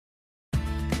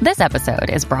This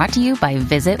episode is brought to you by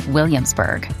Visit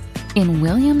Williamsburg. In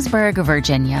Williamsburg,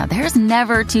 Virginia, there's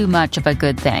never too much of a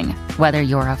good thing. Whether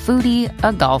you're a foodie,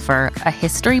 a golfer, a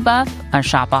history buff, a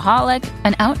shopaholic,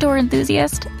 an outdoor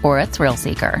enthusiast, or a thrill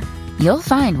seeker, you'll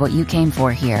find what you came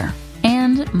for here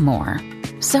and more.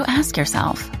 So ask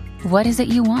yourself, what is it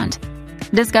you want?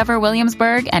 Discover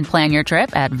Williamsburg and plan your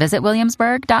trip at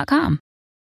visitwilliamsburg.com.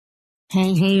 Hey,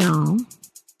 y'all.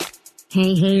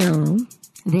 Hey, y'all.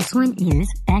 This one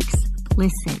is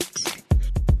explicit.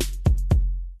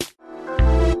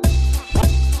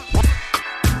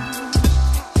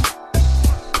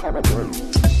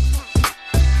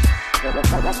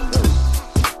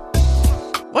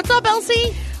 What's up,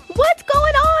 Elsie? What's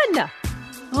going on?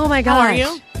 Oh my gosh. How are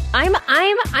you? I'm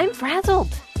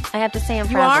frazzled. I have to say I'm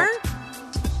frazzled. You are?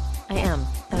 I am.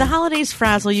 The holidays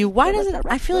frazzle you. Why does it?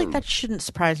 I feel like that shouldn't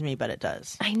surprise me, but it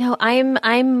does. I know.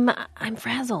 I'm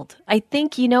frazzled. I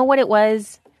think you know what it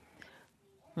was?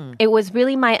 It was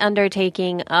really my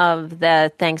undertaking of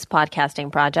the Thanks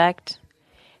Podcasting project.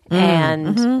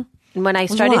 And when I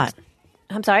started, a lot.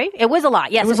 I'm sorry? It was a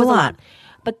lot. Yes, it was a lot.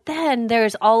 But then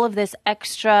there's all of this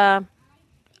extra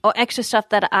stuff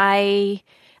that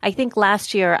I think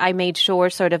last year I made sure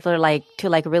sort of like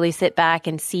to like really sit back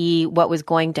and see what was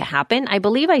going to happen. I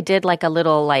believe I did like a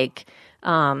little like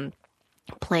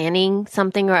planning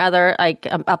something or other, like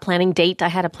a planning date. I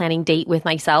had a planning date with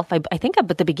myself. I think up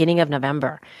at the beginning of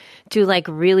November to like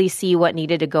really see what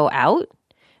needed to go out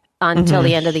until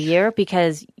the end of the year,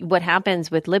 because what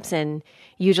happens with Libsyn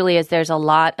usually is there's a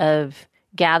lot of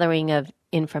gathering of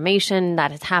information that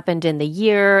has happened in the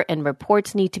year and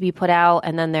reports need to be put out.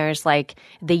 And then there's like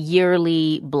the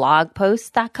yearly blog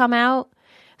posts that come out.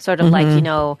 Sort of like, you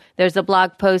know, there's a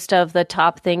blog post of the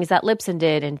top things that Libsyn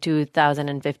did in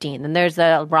 2015. Then there's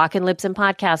the Rockin' Libsyn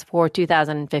podcast for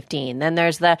 2015. Then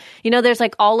there's the, you know, there's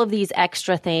like all of these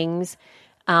extra things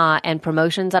and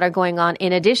promotions that are going on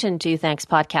in addition to Thanks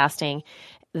Podcasting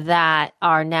that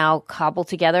are now cobbled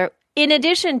together in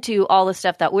addition to all the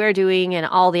stuff that we're doing and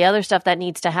all the other stuff that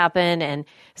needs to happen. And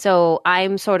so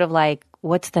I'm sort of like,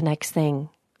 what's the next thing?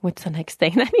 What's the next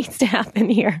thing that needs to happen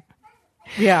here?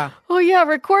 Yeah. Oh, yeah,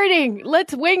 recording.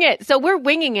 Let's wing it. So we're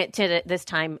winging it to this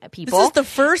time, people. This is the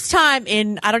first time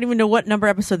in, I don't even know what number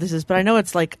episode this is, but I know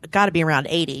it's like got to be around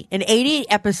 80. In 80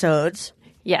 episodes.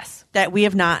 Yes. That we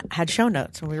have not had show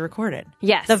notes when we recorded.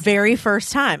 Yes. The very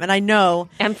first time. And I know.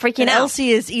 I'm freaking out.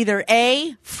 Elsie is either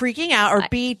A, freaking out, or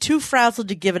B, too frazzled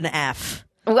to give an F.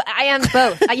 Well, I am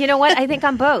both. You know what? I think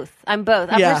I'm both. At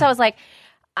first I was like,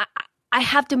 I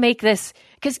have to make this,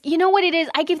 because you know what it is?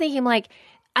 I keep thinking like,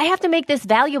 I have to make this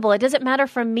valuable. It doesn't matter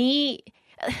for me.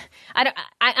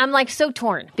 I'm like so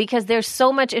torn because there's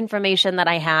so much information that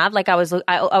I have. Like I was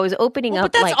opening up.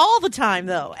 But that's like, all the time,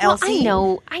 though, Elsie.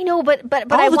 Well, I know, but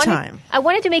I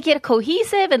wanted to make it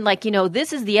cohesive and like, you know,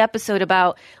 this is the episode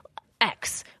about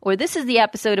X or this is the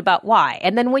episode about Y,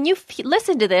 and then when you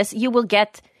listen to this, you will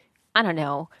get, I don't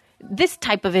know, this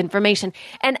type of information.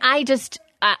 And I just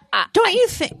don't you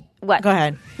think? What? Go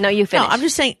ahead. No, you finish. No, I'm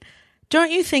just saying.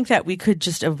 Don't you think that we could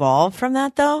just evolve from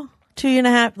that, though? 2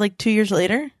 years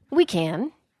later? We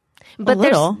can. But a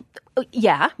little.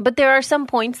 Yeah, but there are some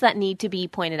points that need to be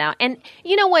pointed out. And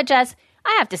you know what, Jess?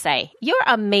 I have to say, you're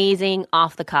amazing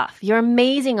off the cuff. You're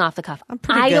amazing off the cuff. I'm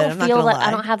pretty good. I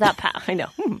don't have that I know.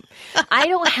 I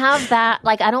don't have that.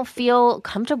 Like, I don't feel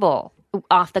comfortable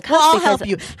off the cuff. Well, I'll help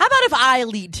you. How about if I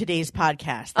lead today's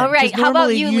podcast? Then? All right. How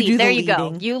about you lead? There you leading.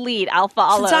 go. You lead. I'll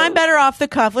follow. Since I'm better off the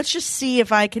cuff, let's just see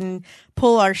if I can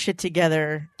pull our shit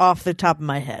together off the top of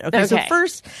my head. Okay. So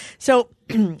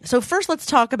first, let's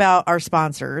talk about our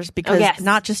sponsors, because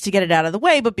not just to get it out of the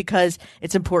way, but because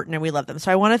it's important and we love them.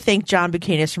 So I want to thank John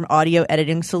Buchanan from Audio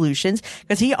Editing Solutions,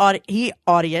 because he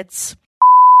audits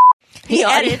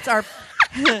our.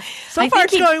 So far,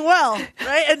 it's going well,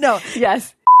 right? No.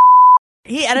 Yes.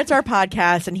 He edits our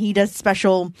podcast and he does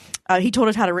special, he told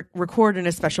us how to record in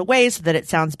a special way so that it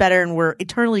sounds better, and we're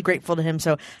eternally grateful to him.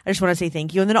 So I just want to say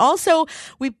thank you. And then also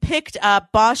we picked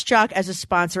up Boss Jock as a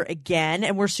sponsor again,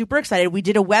 and we're super excited. We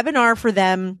did a webinar for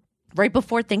them right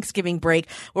before Thanksgiving break,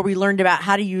 where we learned about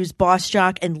how to use Boss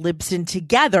Jock and Libsyn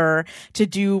together to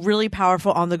do really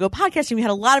powerful on-the-go podcasting. We had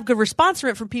a lot of good response from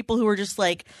it from people who were just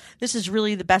like, this is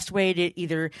really the best way to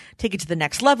either take it to the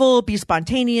next level, be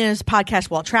spontaneous, podcast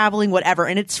while traveling, whatever.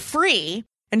 And it's free.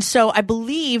 And so I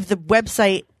believe the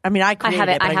website, I mean, I created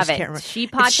it, but I just can't remember.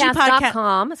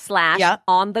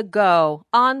 Shepodcast.com/on-the-go.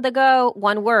 On the go,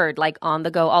 one word, like on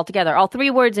the go altogether. All three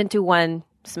words into one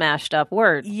smashed up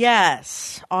word.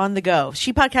 Yes, on the go.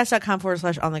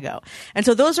 Shepodcast.com/on the go. And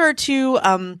so those are two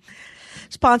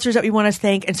sponsors that we want to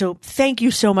thank. And so thank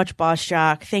you so much, Boss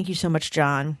Jock. Thank you so much,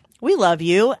 John. We love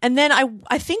you. And then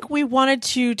I think we wanted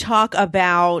to talk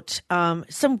about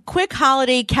some quick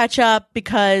holiday catch up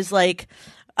because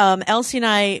Elsie and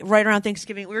I, right around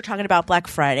Thanksgiving, we were talking about Black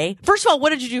Friday. First of all,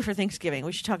 what did you do for Thanksgiving?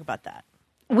 We should talk about that.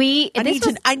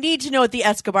 I need to know what the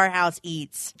Escobar house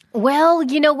eats. Well,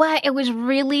 you know what? It was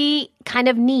really kind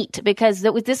of neat because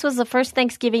this was the first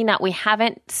Thanksgiving that we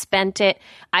haven't spent it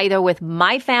either with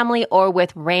my family or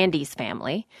with Randy's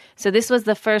family. So this was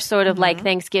the first sort of like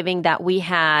Thanksgiving that we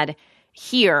had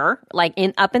here, like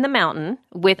up in the mountain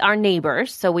with our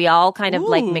neighbors. So we all kind of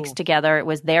like mixed together. It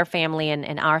was their family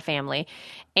and our family.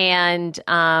 And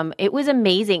it was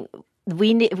amazing.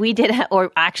 We did,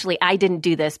 or actually I didn't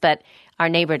do this, but our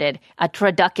neighbor did, a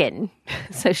turducken.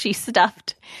 So she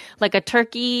stuffed like a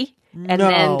turkey, and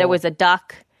then there was a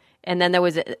duck, and then there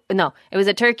was it was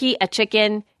a turkey, a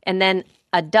chicken, and then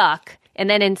a duck, and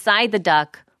then inside the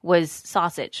duck was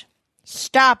sausage.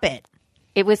 Stop it.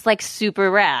 It was like super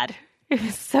rad. It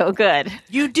was so good.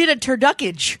 You did a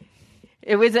turduckage.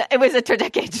 It was a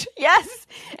turducken, yes,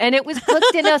 and it was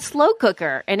cooked in a slow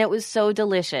cooker, and it was so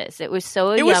delicious. It was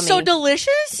so yummy. It was so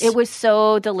delicious. It was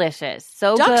so delicious.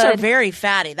 So ducks good. are very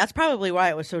fatty. That's probably why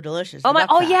it was so delicious.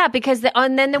 Yeah, because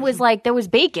and then there was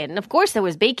bacon. Of course, there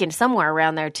was bacon somewhere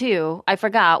around there too. I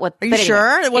forgot what. Are you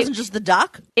sure it wasn't just the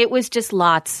duck? It was just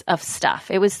lots of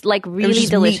stuff. It was like really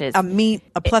delicious.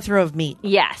 A plethora of meat.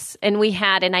 Yes, and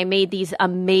I made these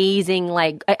amazing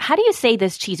how do you say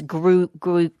this cheese?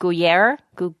 Gruyere.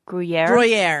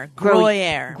 Gruyere.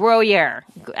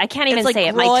 I can't even say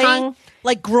it. My tongue.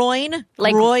 Like groin.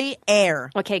 Gruyere.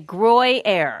 Okay,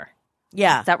 Gruyere.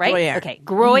 Yeah. Is that right? Gruyere. Okay,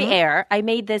 Gruyere. I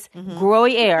made this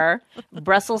Gruyere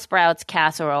Brussels sprouts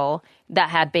casserole that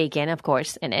had bacon, of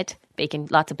course, in it. Bacon,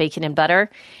 lots of bacon and butter,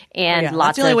 and lots of.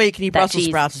 That's the only way you can eat Brussels cheese.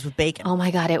 sprouts is with bacon. Oh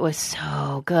my god, it was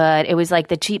so good. It was like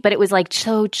but it was like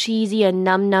so cheesy and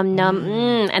num.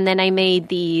 And then I made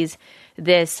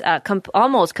this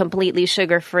almost completely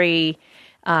sugar-free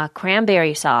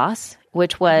cranberry sauce,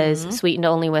 which was sweetened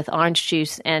only with orange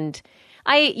juice. And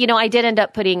I did end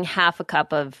up putting half a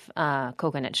cup of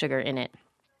coconut sugar in it.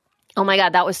 Oh my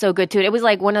God, that was so good too. It was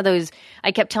like one of those,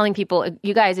 I kept telling people,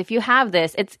 you guys, if you have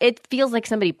this, it feels like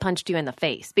somebody punched you in the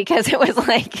face because it was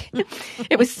like,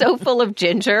 it was so full of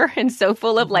ginger and so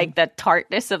full of like the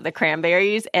tartness of the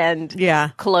cranberries and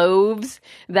cloves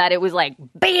that it was like,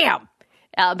 bam!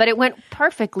 But it went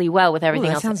perfectly well with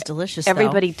everything else. Sounds delicious.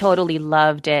 Everybody totally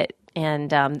loved it,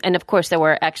 and of course there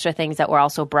were extra things that were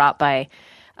also brought by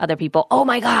other people. Oh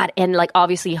my God! And like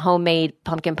obviously homemade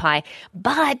pumpkin pie,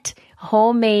 but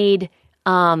homemade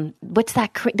what's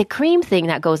that? The cream thing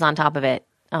that goes on top of it.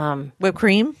 Whipped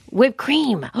cream. Whipped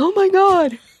cream. Oh my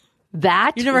God!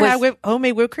 That you never had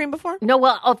homemade whipped cream before? No,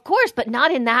 well, of course, but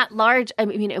not in that large. I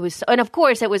mean, it was, and of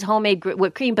course, it was homemade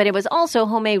whipped cream, but it was also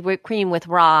homemade whipped cream with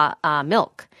raw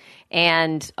milk,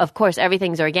 and of course,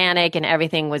 everything's organic, and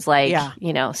everything was like,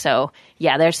 so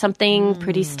there's something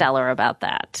pretty stellar about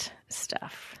that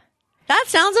stuff. That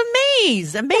sounds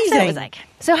amazing. That's what it was like.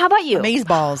 So, how about you? Amaze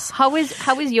balls. How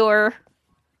was your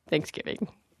Thanksgiving?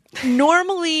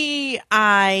 Normally,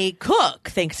 I cook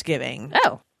Thanksgiving.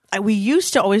 Oh. We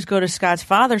used to always go to Scott's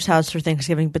father's house for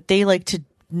Thanksgiving, but they like to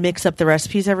mix up the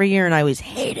recipes every year, and I always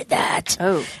hated that.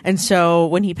 Oh. And so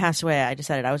when he passed away, I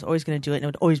decided I was always going to do it, and it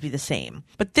would always be the same.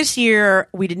 But this year,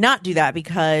 we did not do that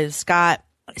because Scott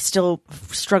is still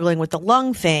struggling with the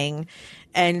lung thing.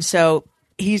 And so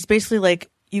he's basically like,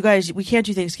 you guys, we can't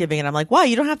do Thanksgiving. And I'm like, why?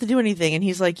 You don't have to do anything. And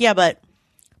he's like, yeah, but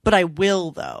I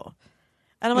will, though.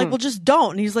 And I'm like, well, just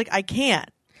don't. And he's like, I can't.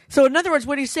 So in other words,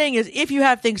 what he's saying is if you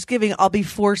have Thanksgiving, I'll be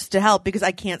forced to help because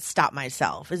I can't stop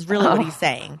myself is really what he's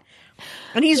saying.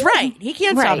 And he's right. He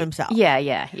can't stop himself.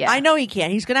 Yeah. I know he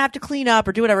can't. He's going to have to clean up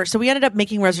or do whatever. So we ended up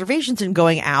making reservations and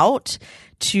going out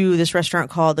to this restaurant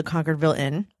called the Concordville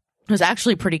Inn. It was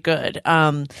actually pretty good.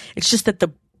 It's just that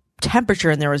the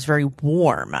temperature in there was very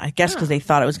warm, I guess, because they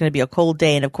thought it was going to be a cold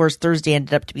day. And of course, Thursday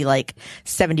ended up to be like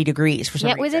 70 degrees for some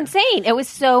reason. It was insane. It was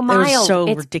so mild. It was so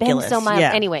it's ridiculous. Been so mild.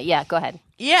 Yeah. Anyway, go ahead.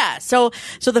 Yeah. So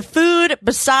the food,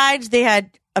 besides they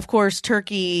had, of course,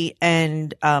 turkey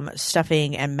and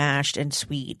stuffing and mashed and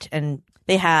sweet. And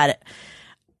they had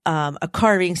a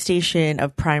carving station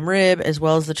of prime rib as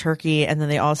well as the turkey. And then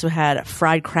they also had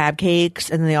fried crab cakes.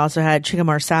 And then they also had chicken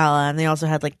marsala. And they also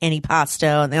had like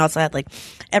antipasto. And they also had like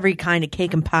every kind of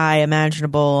cake and pie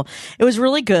imaginable. It was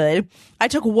really good. I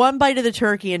took one bite of the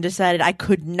turkey and decided I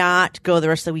could not go the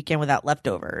rest of the weekend without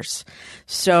leftovers.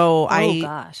 So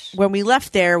when we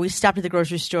left there, we stopped at the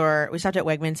grocery store. We stopped at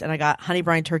Wegmans and I got honey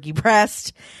brine turkey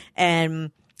breast. And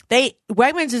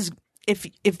Wegmans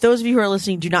if those of you who are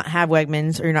listening do not have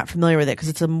Wegmans or you're not familiar with it, because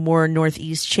it's a more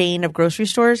Northeast chain of grocery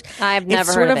stores. I've never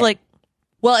it's heard of it. like,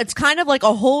 well, it's kind of like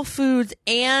a Whole Foods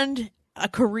and a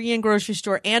Korean grocery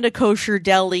store and a kosher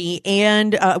deli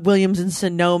and Williams and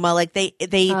Sonoma. Like they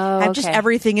have just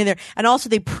everything in there. And also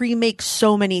they pre-make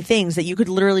so many things that you could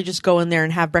literally just go in there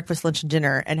and have breakfast, lunch, and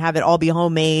dinner and have it all be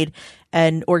homemade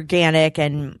and organic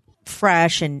and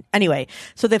fresh. And anyway,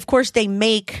 so of course they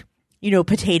make,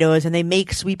 potatoes, and they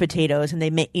make sweet potatoes, and they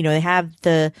make, they have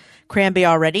the cranberry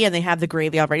already and they have the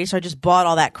gravy already. So I just bought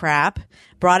all that crap,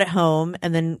 brought it home,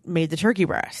 and then made the turkey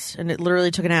breasts. And it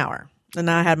literally took an hour. And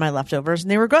then I had my leftovers,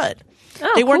 and they were good.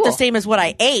 Oh, they weren't the cool. same as what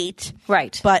I ate.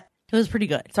 Right. But it was pretty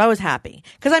good. So I was happy.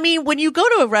 Because, when you go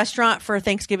to a restaurant for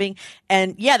Thanksgiving,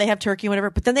 and yeah, they have turkey and whatever,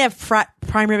 but then they have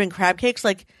prime rib and crab cakes,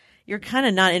 like, you're kind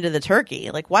of not into the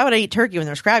turkey. Like, why would I eat turkey when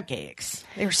there's crab cakes?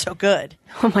 They were so good.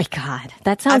 Oh my God.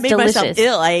 That sounds I made delicious. myself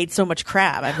ill. I ate so much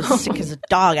crab. I was sick as a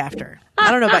dog after.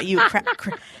 I don't know about you.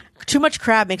 Too much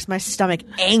crab makes my stomach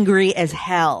angry as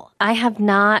hell. I have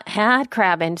not had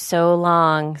crab in so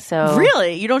long. So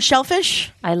Really? You don't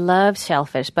shellfish? I love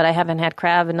shellfish, but I haven't had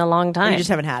crab in a long time. You just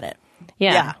haven't had it.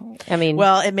 yeah.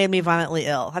 Well, it made me violently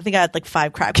ill. I think I had like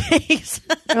 5 crab cakes.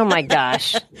 Oh my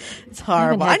gosh. It's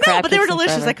horrible. I had know, crab but they were cakes in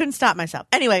delicious. forever. I couldn't stop myself.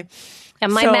 Anyway.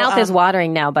 And my mouth is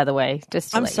watering now, by the way.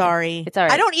 I'm sorry. It's all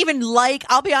right. I don't even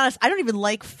I'll be honest, I don't even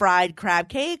like fried crab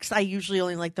cakes. I usually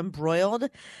only like them broiled.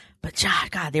 But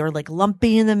God, they were like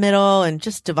lumpy in the middle and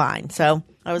just divine. So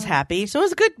I was happy. So it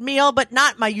was a good meal, but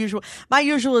not my usual. My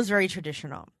usual is very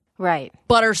traditional. Right.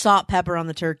 Butter, salt, pepper on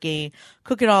the turkey.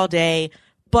 Cook it all day.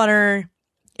 Butter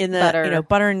in the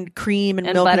butter and cream and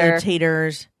milk butter. and the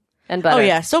taters. And butter. Oh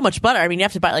yeah, so much butter. You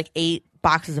have to buy like 8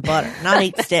 boxes of butter. Not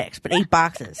 8 sticks, but 8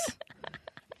 boxes.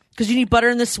 Because you need butter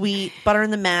in the sweet, butter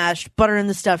in the mashed, butter in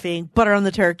the stuffing, butter on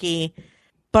the turkey,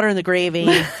 butter in the gravy.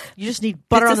 You just need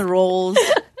butter on the rolls.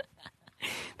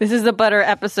 This is the butter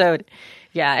episode.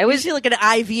 Yeah, it We was see like an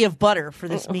IV of butter for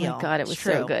this meal. Oh my God, it was It's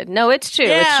true. so good. No, it's true.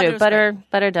 Yeah, it's it true. was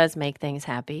Butter does make things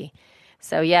happy.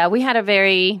 So yeah, we had a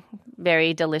very,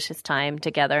 very delicious time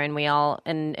together, and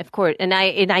and of course, and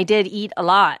I did eat a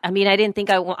lot. I didn't think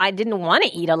I didn't want to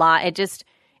eat a lot.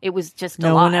 It was just a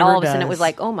No lot. one ever All of a sudden, it does. was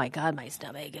like, oh my God, my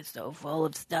stomach is so full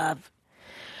of stuff.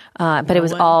 But it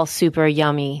was all super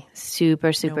yummy,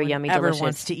 super No one yummy, ever delicious.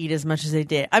 wants to eat as much as they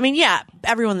did. Yeah,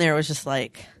 everyone there was just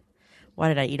like, why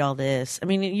did I eat all this?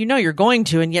 You're going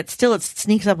to, and yet still it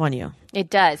sneaks up on you. It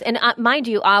does. And mind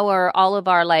you, all of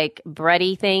our like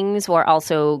bready things were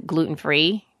also gluten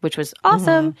free, which was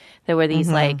awesome. There were these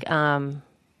like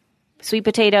sweet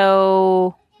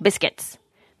potato biscuits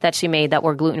that she made that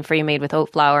were gluten free, made with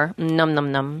oat flour. Num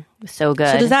num num. So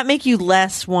good. So does that make you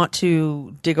less want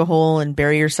to dig a hole and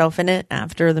bury yourself in it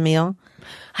after the meal?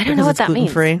 I don't know what that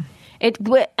means. Gluten-free?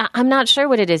 I'm not sure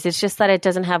what it is. It's just that it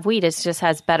doesn't have wheat. It just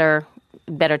has better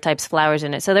types of flours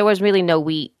in it. So there was really no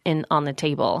wheat on the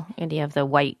table. Any of the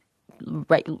white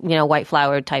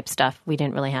flour type stuff. We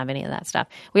didn't really have any of that stuff.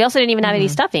 We also didn't even have any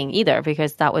stuffing either,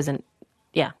 because that wasn't.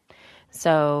 Yeah.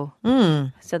 So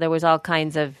so there was all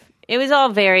kinds of. It was all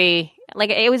very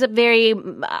it was a very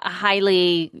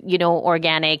highly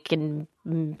organic and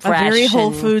fresh. A very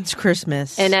Whole Foods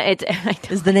Christmas. And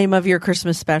is the name of your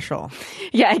Christmas special.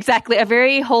 Yeah, exactly. A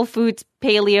very Whole Foods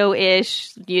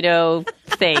paleo-ish,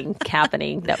 thing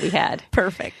happening that we had.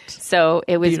 Perfect. So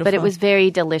it was, Beautiful. but it was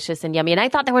very delicious and yummy. And I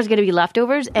thought there was going to be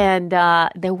leftovers, and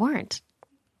there weren't.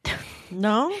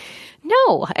 No?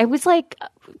 No, it was like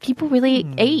people really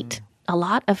ate a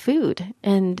lot of food,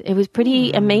 and it was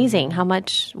pretty amazing how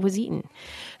much was eaten.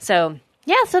 So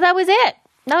yeah, so that was it.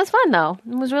 That was fun though.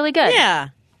 It was really good. Yeah.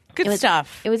 Good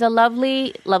stuff. It was a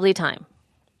lovely, lovely time.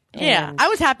 Yeah, And I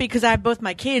was happy because I have both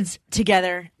my kids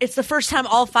together. It's the first time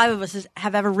all 5 of us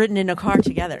have ever ridden in a car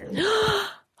together.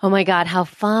 oh my God, how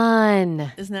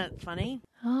fun. Isn't that funny?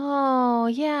 Oh,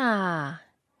 yeah.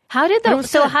 How did But it was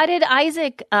so good. how did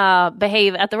Isaac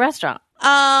behave at the restaurant?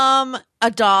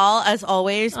 A doll as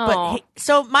always. Aw. But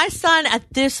so my son at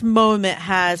this moment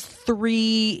has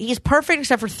 3. He's perfect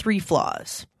except for 3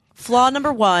 flaws. Flaw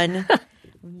number 1.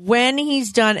 When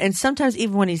he's done, and sometimes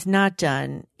even when he's not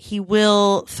done, he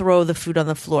will throw the food on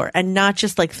the floor, and not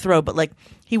just like throw, but like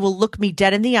he will look me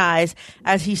dead in the eyes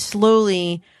as he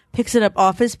slowly picks it up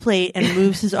off his plate and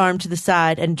moves his arm to the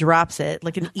side and drops it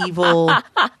like an evil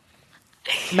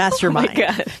mastermind. Oh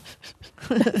God.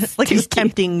 It's like he's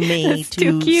tempting me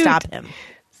too to cute. stop him.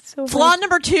 So Flaw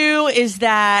number 2 is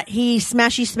that he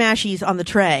smashies on the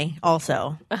tray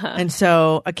also. And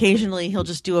so occasionally he'll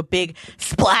just do a big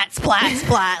splat, splat,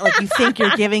 splat. Like you think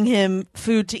you're giving him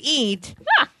food to eat.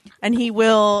 and he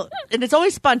will, and it's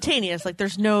always spontaneous. Like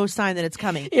there's no sign that it's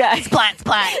coming. Yeah. Splat,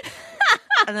 splat.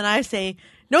 And then I say,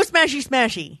 no smashy,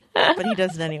 smashy. But he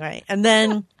does it anyway. And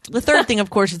then the third thing, of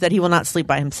course, is that he will not sleep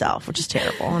by himself, which is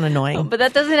terrible and annoying. But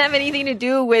that doesn't have anything to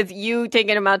do with you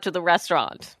taking him out to the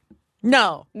restaurant.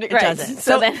 No, it Right. doesn't.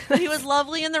 So So then- he was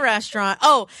lovely in the restaurant.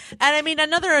 Oh, and I mean,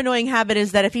 another annoying habit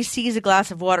is that if he sees a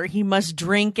glass of water, he must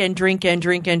drink and drink and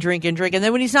drink and drink and drink. And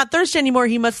then when he's not thirsty anymore,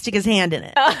 he must stick his hand in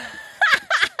it.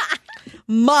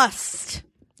 Must.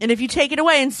 And if you take it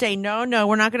away and say, no,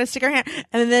 we're not going to stick our hand.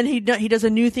 And then he does a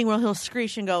new thing where he'll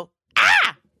screech and go,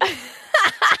 ah!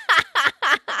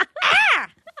 Ah!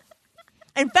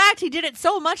 In fact, he did it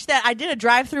so much that I did a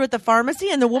drive-through at the pharmacy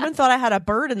and the woman thought I had a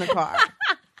bird in the car.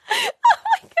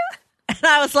 And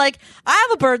I was like, I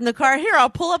have a bird in the car. Here, I'll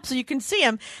pull up so you can see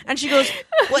him. And she goes,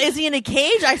 well, is he in a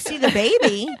cage? I see the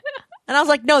baby. And I was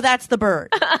like, no, that's the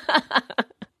bird.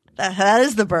 That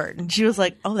is the bird. And she was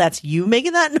like, oh, that's you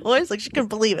making that noise? Like, she couldn't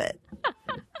believe it.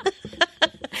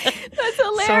 That's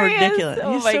hilarious. So ridiculous.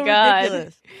 Oh He's my so God.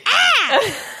 ridiculous. Ah!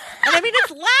 And I mean,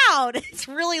 it's loud. It's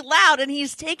really loud. And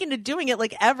he's taken to doing it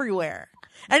like everywhere.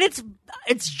 And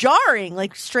it's jarring.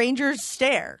 Like strangers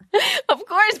stare. Of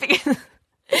course, because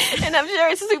and I'm sure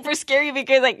it's super scary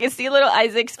because I can see little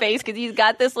Isaac's face because he's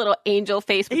got this little angel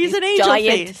face. With He's these an angel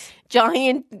face.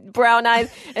 giant brown eyes,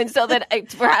 and so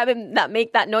that for having that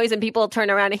make that noise and people turn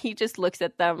around and he just looks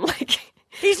at them like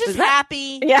He's just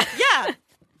happy. Yeah. Yeah.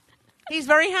 He's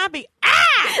very happy.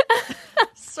 Ah!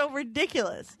 So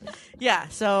ridiculous. Yeah.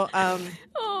 So, oh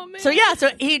man. So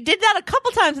he did that a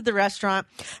couple times at the restaurant.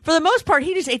 For the most part,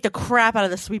 he just ate the crap out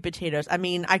of the sweet potatoes. I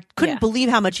mean, I couldn't Yeah. believe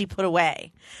how much he put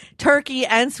away. Turkey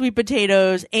and sweet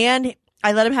potatoes, and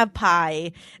I let him have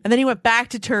pie. And then he went back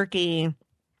to turkey.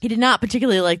 He did not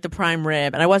particularly like the prime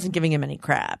rib, and I wasn't giving him any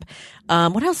crab.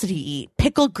 What else did he eat?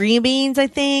 Pickled green beans, I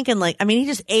think. And he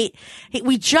just ate.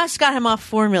 We just got him off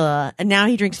formula, and now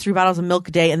he drinks 3 bottles of milk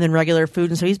a day and then regular food.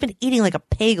 And so he's been eating like a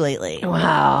pig lately.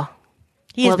 Wow.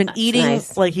 He has Well, been that's eating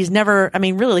nice. like he's never,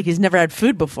 really, like he's never had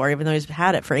food before, even though he's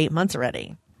had it for 8 months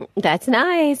already. That's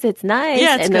nice. It's nice.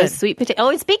 Yeah, it's and good. those sweet potatoes. Oh,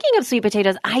 and speaking of sweet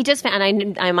potatoes, I just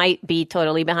found, I might be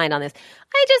totally behind on this.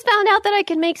 I just found out that I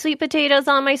can make sweet potatoes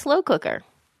on my slow cooker.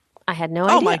 I had no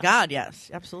idea. Oh my God, yes,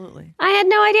 absolutely. I had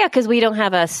no idea because we don't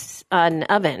have an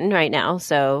oven right now.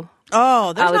 So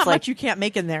Oh, there's I was not like- much you can't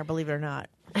make in there, believe it or not.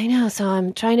 I know. So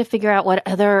I'm trying to figure out what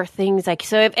other things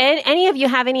so if any of you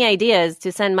have any ideas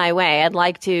to send my way, I'd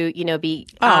like to, be,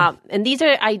 and these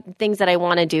are things that I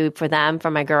want to do for them, for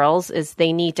my girls, is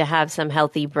they need to have some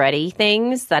healthy bready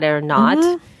things that are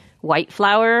not white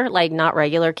flour, like not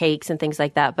regular cakes and things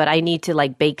like that. But I need to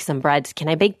bake some breads. Can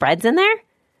I bake breads in there?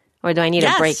 Or do I need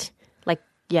Yes. a break?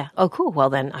 Yeah. Oh, cool. Well,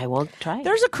 then I will try it.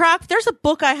 There's a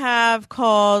book I have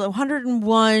called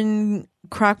 101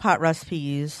 Crockpot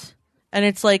Recipes. And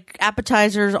it's like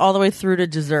appetizers all the way through to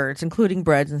desserts, including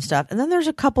breads and stuff. And then there's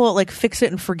a couple like Fix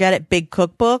It and Forget It big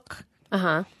cookbook.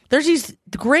 Uh-huh. There's these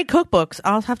great cookbooks.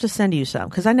 I'll have to send you some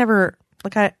because I never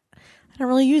I don't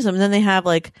really use them. And then they have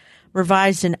like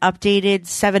revised and updated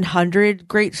 700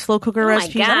 great slow cooker Oh my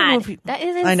recipes. I don't know God. if you, That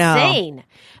is I know. insane.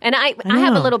 And I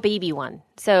have a know. little baby one.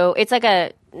 So it's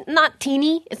like not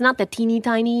teeny. It's not the teeny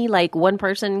tiny, like one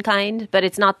person kind, but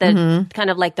it's not the Mm-hmm. kind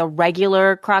of like the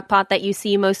regular crock pot that you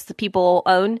see most people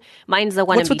own. Mine's the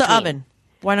one What's in with the between. oven?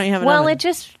 Why don't you have an Well, oven? it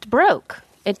just broke.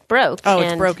 It broke. Oh,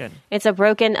 it's and broken. It's a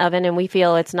broken oven, and we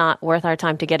feel it's not worth our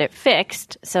time to get it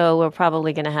fixed. So we're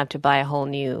probably going to have to buy a whole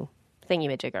new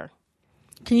thingy-majigger.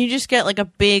 Can you just get like a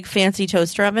big fancy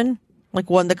toaster oven? Like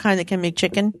the kind that can make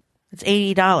chicken? It's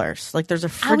 $80. Like there's a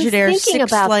Frigidaire thinking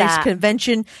about 6-slice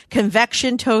that.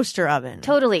 convection toaster oven.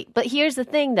 Totally. But here's the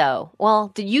thing, though.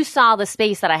 Well, you saw the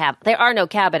space that I have. There are no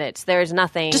cabinets. There's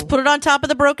nothing. Just put it on top of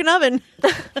the broken oven.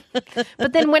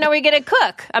 But then when are we going to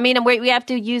cook? I mean, we have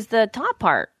to use the top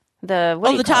part.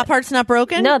 The top part's not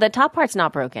broken? No, the top part's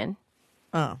not broken.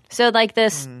 Oh. So like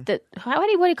this, what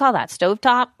do you call that?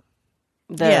 Stovetop?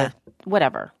 Yeah.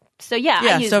 Whatever. So yeah,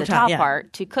 Yeah, I use the stovetop, top yeah.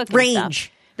 part to cook and Range.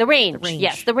 stuff. The range.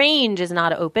 Yes. The range is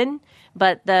not open,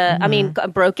 but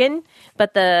broken,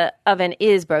 but the oven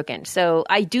is broken. So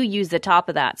I do use the top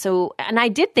of that. So, and I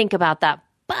did think about that,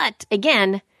 but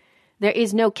again, there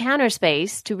is no counter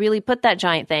space to really put that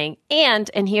giant thing. And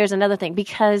here's another thing,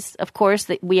 because of course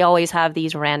we always have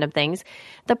these random things.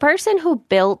 The person who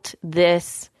built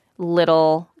this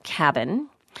little cabin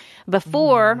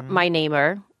before my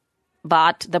neighbor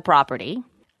bought the property,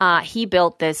 he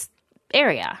built this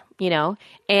area,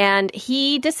 and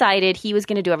he decided he was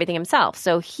going to do everything himself.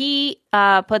 So he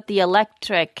put the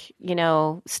electric,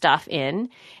 stuff in,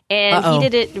 and he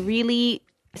did it really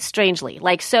strangely.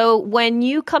 So when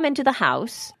you come into the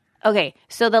house, Okay,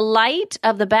 so the light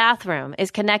of the bathroom is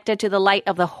connected to the light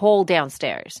of the whole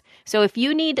downstairs. So if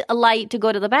you need a light to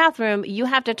go to the bathroom, you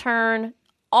have to turn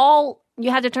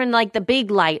like the big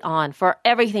light on for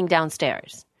everything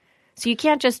downstairs. So you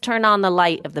can't just turn on the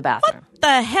light of the bathroom. What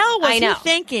the hell was he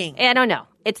thinking? I don't know.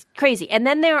 It's crazy. And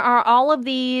then there are all of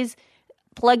these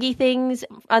pluggy things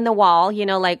on the wall,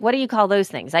 like, what do you call those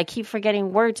things? I keep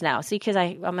forgetting words now. See, because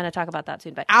I'm going to talk about that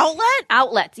soon. But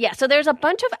outlets. Yeah. So there's a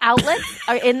bunch of outlets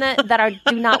that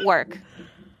do not work.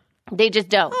 They just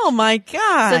don't. Oh my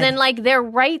God. So then they're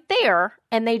right there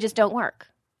and they just don't work.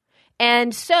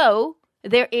 And so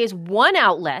there is one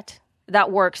outlet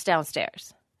that works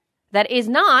downstairs that is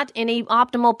not in an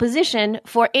optimal position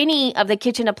for any of the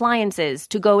kitchen appliances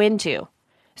to go into.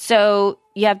 So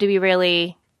you have to be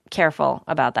really careful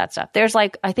about that stuff. There's I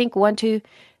think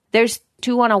there's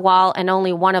 2 on a wall and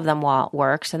only one of them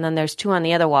works. And then there's 2 on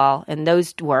the other wall and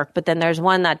those work. But then there's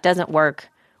one that doesn't work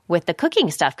with the cooking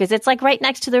stuff because it's right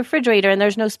next to the refrigerator and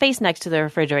there's no space next to the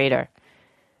refrigerator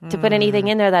to put anything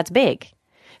in there that's big.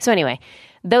 So anyway,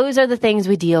 those are the things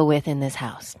we deal with in this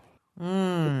house.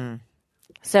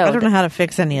 So I don't know how to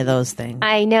fix any of those things.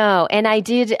 I know. And I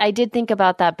did think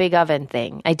about that big oven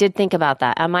thing. I did think about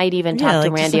that. I might even talk to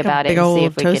Randy about it and see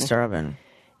if we can. Toaster oven.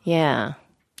 Yeah.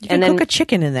 You can cook a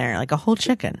chicken in there, like a whole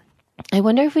chicken. I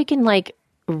wonder if we can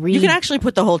You can actually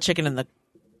put the whole chicken in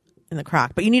the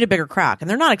crock, but you need a bigger crock, and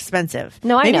they're not expensive.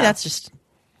 No, I know. Maybe that's just.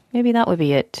 Maybe that would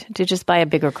be it, to just buy a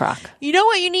bigger crock. You know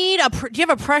what you need? Do you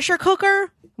have a pressure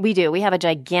cooker? We do. We have a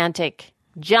giant.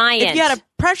 If you had a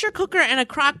pressure cooker and a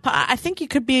crock pot, I think you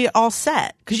could be all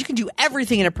set. Because you can do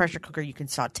everything in a pressure cooker. You can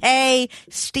saute,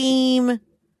 steam,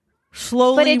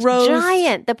 slowly roast. But it's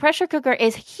giant. The pressure cooker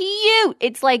is huge.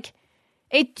 It's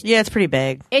Yeah, it's pretty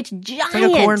big. It's giant. It's like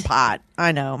a corn pot.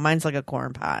 I know. Mine's like a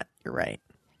corn pot. You're right.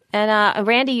 And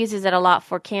Randy uses it a lot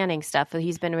for canning stuff.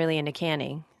 He's been really into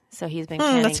canning. So he's been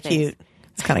canning That's things. cute.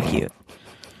 It's kind of cute.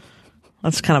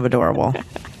 That's kind of adorable.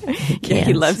 Yeah,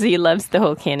 he loves the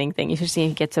whole canning thing. You should see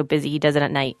him get so busy. He does it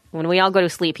at night. When we all go to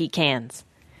sleep, he cans.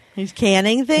 He's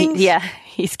canning things?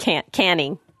 He's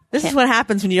canning. This is what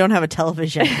happens when you don't have a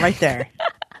television. Right there.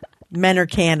 Men are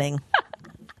canning.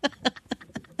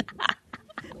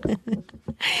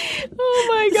 Oh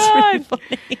my God.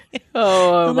 Really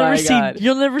oh my God.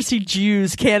 You'll never see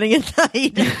Jews canning at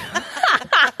night.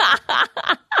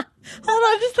 Hold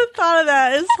on, just the thought of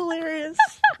that is hilarious.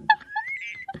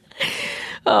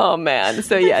 Oh man.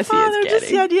 So yes, he is canning. Just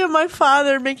the idea of my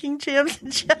father making jams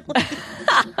and jelly.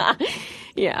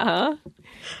 Yeah, huh?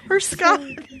 Her Scott.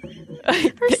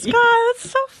 That's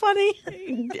so funny.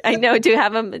 I know, to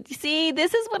have him see,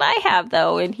 this is what I have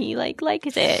though, and he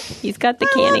likes it. He's got the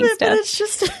canning stuff. But it's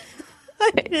just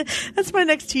that's my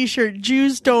next t-shirt.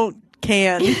 Jews don't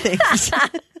can things.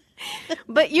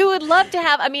 But you would love to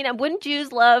have, wouldn't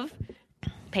Jews love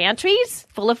pantries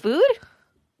full of food?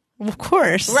 Of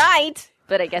course. Right.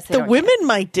 But I guess the women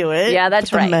might do it. Yeah,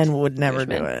 that's but right. The men would never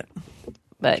do it.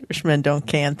 But Jewish men don't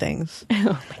can things.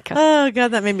 Oh my God. Oh God,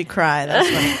 that made me cry. That's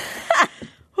funny.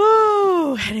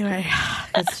 Woo. Anyway,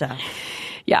 good stuff.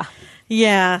 Yeah.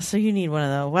 Yeah, so you need one of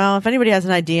those. Well, if anybody has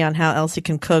an idea on how Elsie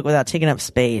can cook without taking up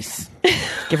space,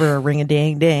 give her a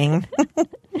ring-a-ding-ding.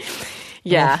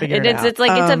 Yeah, we'll it's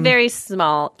out. it's a very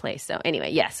small place. So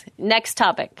anyway, yes. Next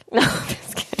topic. No,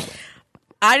 just kidding.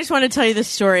 I just want to tell you this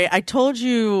story. I told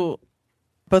you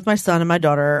both my son and my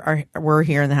daughter were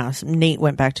here in the house. Nate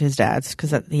went back to his dad's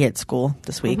because he had school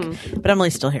this week, but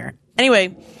Emily's still here.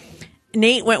 Anyway,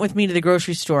 Nate went with me to the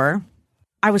grocery store.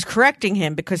 I was correcting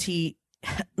him because Nate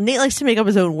likes to make up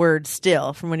his own words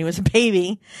still from when he was a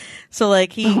baby. So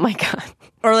oh my God.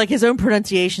 Or his own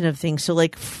pronunciation of things. So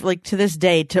like to this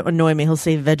day, to annoy me, he'll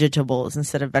say vegetables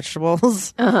instead of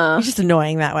vegetables. He's just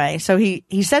annoying that way. So he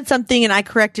said something and I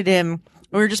corrected him.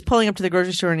 We were just pulling up to the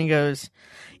grocery store and he goes,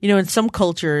 in some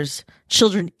cultures,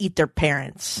 children eat their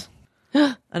parents.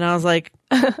 And I was like,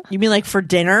 you mean like for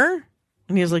dinner?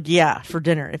 And he was like, yeah, for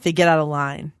dinner, if they get out of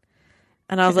line.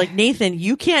 And I was like, Nathan,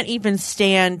 you can't even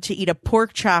stand to eat a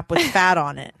pork chop with fat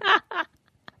on it.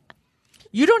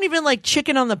 You don't even like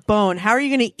chicken on the bone. How are you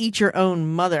going to eat your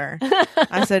own mother?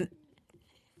 I said,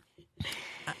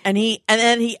 and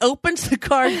then he opens the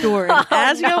car door.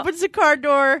 And he opens the car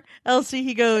door, Elsie,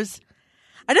 he goes,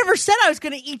 I never said I was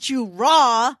going to eat you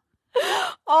raw.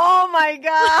 Oh my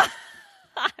God.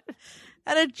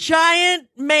 And a giant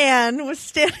man was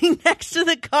standing next to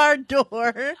the car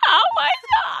door. Oh my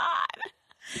God.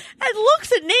 And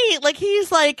looks at Nate like he's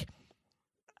like,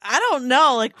 I don't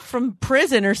know, like from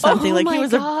prison or something. Oh like my he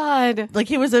was God.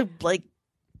 he was a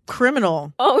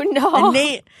criminal. Oh no. And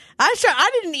Nate, I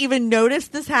didn't even notice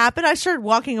this happen. I started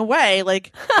walking away.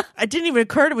 Like, it didn't even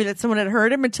occur to me that someone had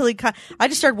heard him until I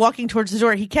just started walking towards the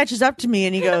door. He catches up to me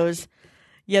and he goes,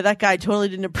 yeah, that guy totally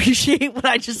didn't appreciate what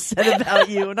I just said about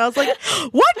you. And I was like,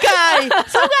 what guy?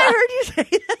 Some guy heard you say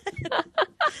that.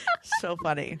 So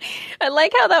funny. I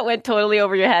like how that went totally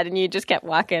over your head and you just kept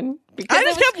walking. I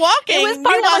just kept walking. It was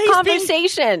part of a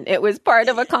conversation. It was part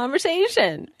of a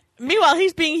conversation. Meanwhile,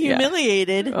 he's being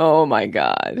humiliated. Oh my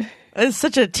God. It's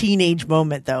such a teenage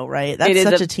moment, though, right? That's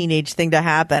such a teenage thing to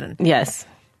happen. Yes.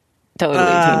 Totally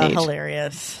teenage.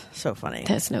 Hilarious. So funny.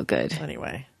 That's no good.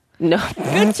 Anyway. No.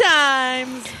 Good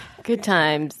times. Good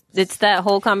times. It's that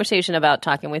whole conversation about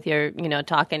talking with your,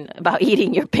 talking about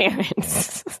eating your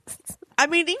parents. I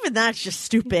mean, even that's just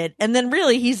stupid. And then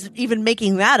really, he's even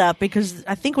making that up because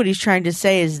I think what he's trying to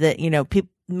say is that,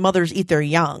 mothers eat their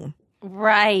young.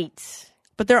 Right.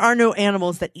 But there are no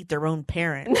animals that eat their own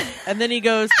parents. And then he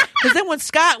goes, because then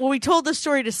when we told the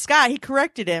story to Scott, he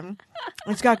corrected him.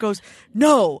 And Scott goes,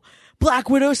 no, black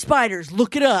widow spiders,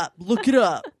 look it up. Look it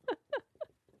up.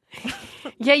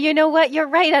 Yeah, you know what? You're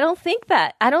right. I don't think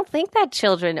that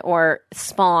children or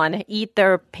spawn eat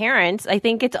their parents. I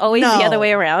think it's always the other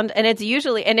way around. And it's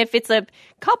usually, and if it's a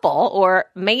couple or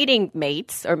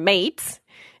mates,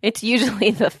 it's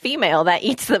usually the female that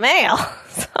eats the male.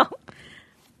 So.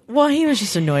 Well, he was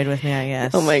just annoyed with me, I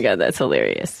guess. Oh my God, that's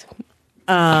hilarious.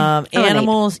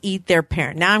 Animals eat their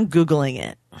parent. Now I'm Googling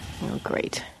it. Oh,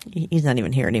 great. He's not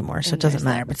even here anymore, so it doesn't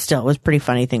matter. But still, it was a pretty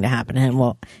funny thing to happen to him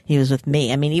while he was with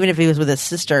me. I mean, even if he was with his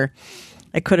sister,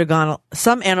 it could have gone.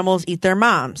 Some animals eat their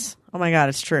moms. Oh my God,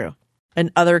 it's true.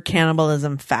 And other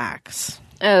cannibalism facts.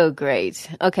 Oh, great.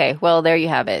 Okay, well, there you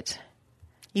have it.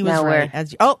 He was right.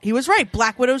 He was right.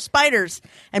 Black widow spiders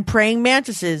and praying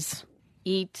mantises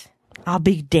eat. I'll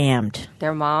be damned.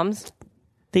 Their moms?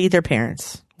 They eat their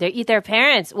parents. They eat their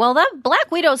parents. Well, the black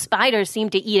widow spiders seem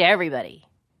to eat everybody.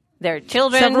 Their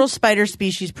children. Several spider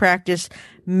species practice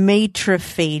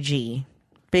matrophagy.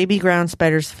 Baby ground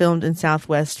spiders filmed in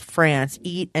southwest France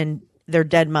eat their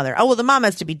dead mother. Oh, well, the mom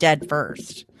has to be dead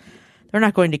first. They're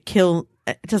not going to kill.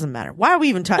 It doesn't matter. Why are we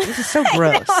even talking? This is so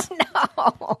gross.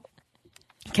 No.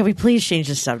 Can we please change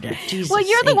the subject? Jesus well,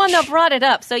 you're the one that brought it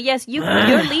up. So, yes, you're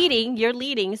leading. You're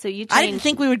leading. So you changed. I didn't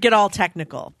think we would get all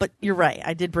technical, but you're right.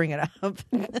 I did bring it up.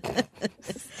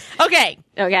 Okay.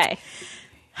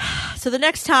 So the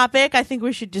next topic I think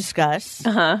we should discuss,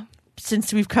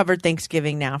 since we've covered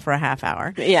Thanksgiving now for a half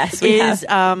hour, yes, we is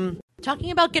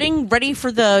talking about getting ready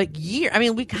for the year. I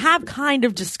mean, we have kind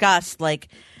of discussed like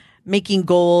making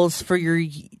goals for your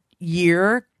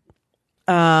year,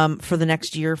 for the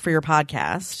next year for your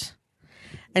podcast.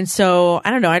 And so, I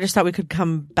don't know, I just thought we could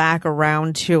come back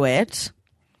around to it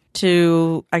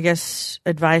to, I guess,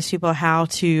 advise people how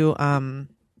to,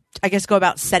 go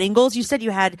about setting goals. You said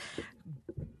you had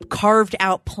carved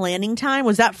out planning time.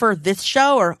 Was that for this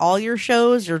show or all your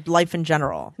shows or life in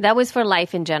general? That was for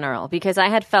life in general because I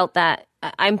had felt that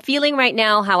I'm feeling right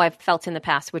now how I've felt in the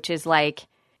past, which is like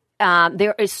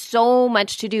there is so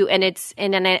much to do, and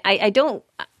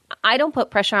I don't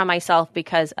put pressure on myself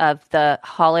because of the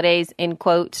holidays, in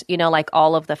quotes, like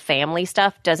all of the family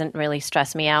stuff doesn't really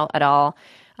stress me out at all.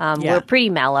 We're pretty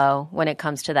mellow when it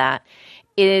comes to that.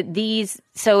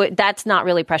 So that's not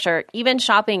really pressure. Even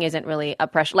shopping isn't really a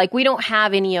pressure. Like we don't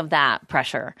have any of that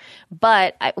pressure.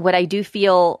 But what I do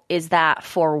feel is that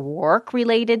for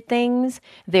work-related things,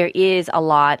 there is a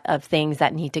lot of things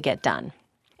that need to get done.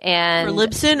 And for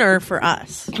Libsyn or for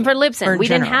us? For Libsyn. We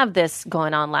didn't have this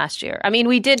going on last year. I mean,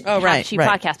 we did have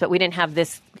Podcast, but we didn't have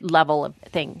this level of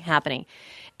thing happening.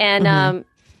 And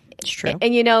it's true.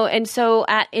 And so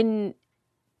I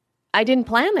didn't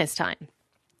plan this time.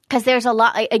 Because there's a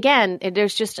lot, again,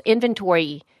 there's just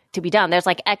inventory to be done. There's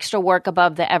like extra work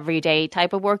above the everyday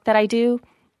type of work that I do.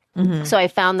 Mm-hmm. So I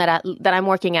found that I'm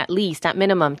working at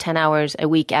minimum 10 hours a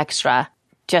week extra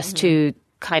just to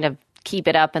kind of keep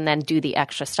it up and then do the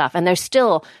extra stuff. And there's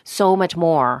still so much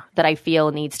more that I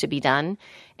feel needs to be done.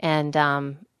 And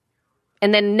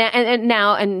then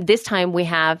now this time we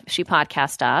have She Podcast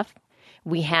stuff.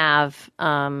 We have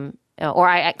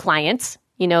clients.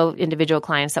 Individual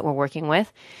clients that we're working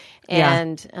with.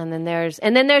 And then there's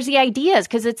the ideas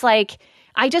because it's like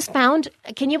I just found,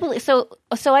 can you believe, so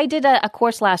I did a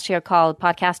course last year called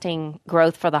Podcasting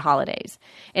Growth for the Holidays.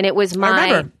 And it was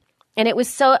and it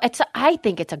was I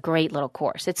think it's a great little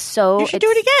course. You should do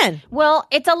it again. Well,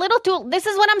 it's a little this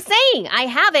is what I'm saying. I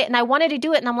have it and I wanted to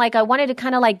do it and I'm like, I wanted to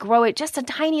kind of like grow it just a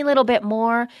tiny little bit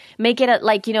more, make it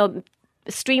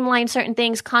streamline certain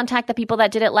things, contact the people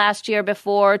that did it last year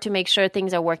before to make sure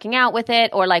things are working out with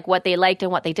it, or like what they liked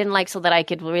and what they didn't like, so that I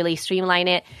could really streamline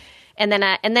it. And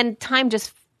then time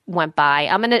just went by.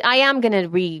 I am gonna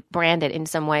rebrand it in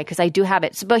some way because I do have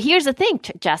it. But here's the thing,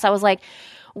 Jess. I was like,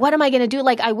 what am I gonna do?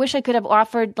 Like, I wish I could have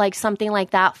offered like something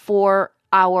like that for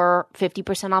our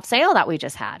 50% off sale that we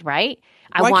just had, right?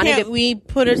 Why can't we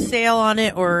put a sale on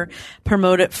it or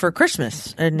promote it for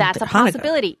Christmas? And that's a Hanukkah?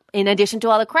 possibility, in addition to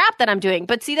all the crap that I'm doing.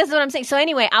 But see, this is what I'm saying. So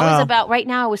anyway, right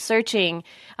now I was searching.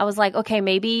 I was like, okay,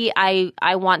 maybe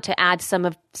I want to add some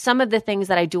of the things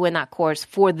that I do in that course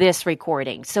for this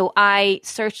recording. So I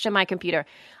searched in my computer.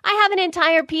 I have an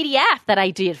entire PDF that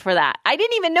I did for that. I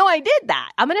didn't even know I did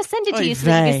that. I'm going to send it to you so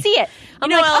that you can see it.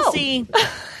 I'm Elsie.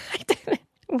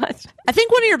 What? I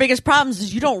think one of your biggest problems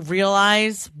is you don't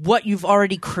realize what you've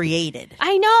already created.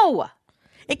 I know.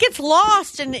 It gets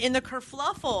lost in the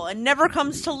kerfluffle and never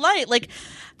comes to light. Like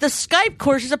the Skype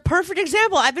course is a perfect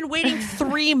example. I've been waiting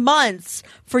 3 months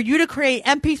for you to create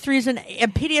MP3s and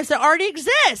PDFs that already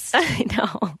exist. I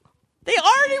know. They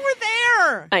already were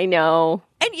there. I know.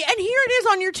 And here it is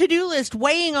on your to-do list,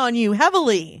 weighing on you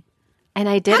heavily. And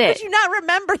I did How it. How could you not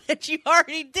remember that you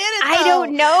already did it, though? I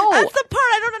don't know. That's the part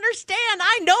I don't understand.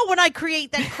 I know when I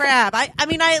create that crap. I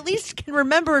mean, I at least can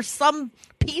remember some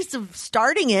piece of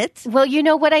starting it. Well, you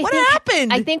know what What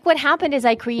happened? I think what happened is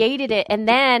I created it, and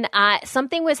then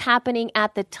something was happening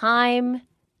at the time.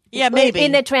 Yeah, maybe.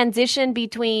 In the transition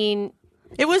between...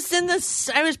 It was in this.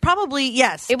 I was probably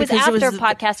yes. It was after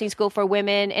Podcasting School for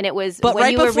Women, and it was but when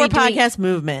right you were before redoing, Podcast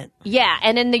Movement. Yeah,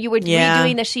 and then you were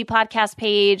redoing the She Podcast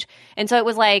page, and so it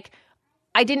was like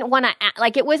I didn't want to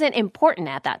like it wasn't important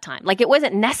at that time. Like it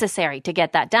wasn't necessary to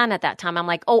get that done at that time. I'm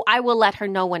like, oh, I will let her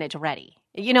know when it's ready.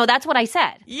 You know, that's what I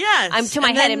said. Yes, I'm to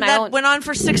my head in my own. Went on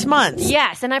for 6 months.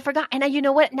 Yes, and I forgot. And you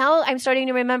know what? Now I'm starting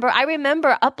to remember. I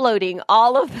remember uploading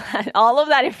all of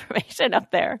that information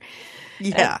up there.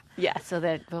 Yeah. Yeah, so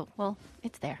that, well,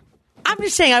 it's there. I'm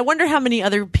just saying, I wonder how many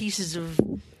other pieces of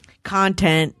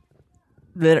content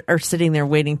that are sitting there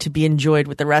waiting to be enjoyed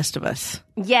with the rest of us.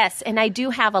 Yes, and I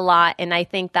do have a lot, and I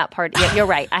think that part, yeah, you're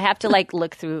right. I have to,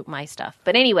 look through my stuff.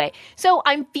 But anyway, so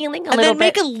I'm feeling a little bit... And then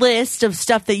make a list of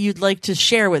stuff that you'd like to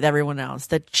share with everyone else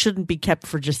that shouldn't be kept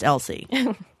for just Elsie.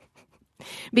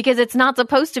 Because it's not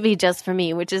supposed to be just for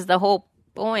me, which is the whole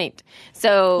point.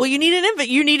 So, well, you need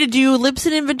you need to do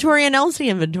Libsyn inventory and Elsie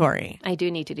inventory. I do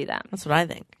need to do that. That's what I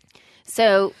think.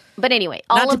 So, but anyway,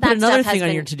 all Not of to that put another stuff thing has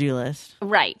on your to-do list,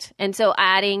 right? And so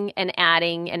adding, and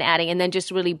then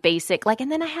just really basic.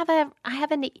 And then I have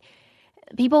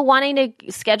people wanting to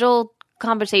schedule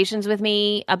conversations with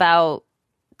me about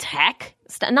tech.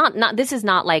 Not this is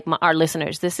not like our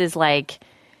listeners. This is like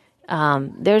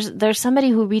there's somebody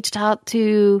who reached out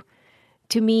to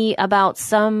me about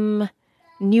some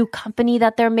new company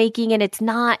that they're making, and it's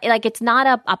not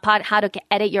a pod, how to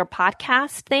edit your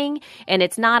podcast thing, and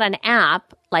it's not an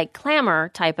app like Clamor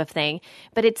type of thing,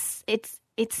 but it's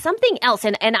something else.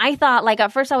 And I thought,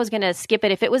 at first I was going to skip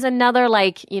it. If it was another,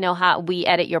 how we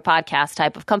edit your podcast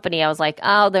type of company, I was like,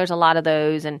 oh, there's a lot of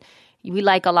those, and we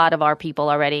like a lot of our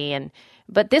people already.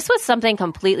 But this was something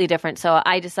completely different. So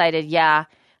I decided,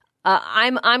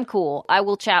 I'm cool. I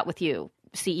will chat with you,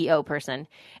 CEO person.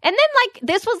 And then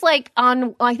this was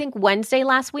on, I think, Wednesday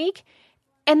last week.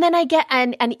 And then I get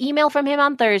an email from him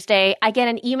on Thursday. I get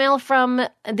an email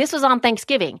this was on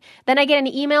Thanksgiving. Then I get an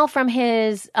email from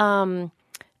his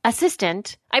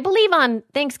assistant, I believe on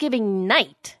Thanksgiving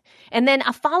night. And then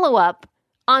a follow-up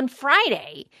on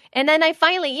Friday. And then I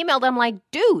finally emailed him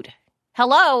dude,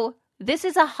 hello, this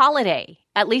is a holiday,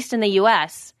 at least in the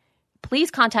U.S.,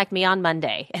 please contact me on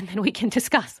Monday, and then we can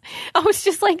discuss. I was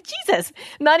just like, Jesus,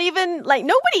 not even,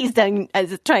 nobody's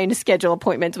trying to schedule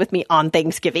appointments with me on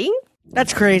Thanksgiving.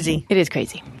 That's crazy. It is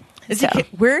crazy.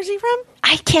 Where is he from?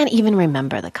 I can't even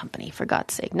remember the company, for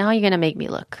God's sake. Now you're going to make me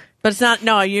look. But it's not,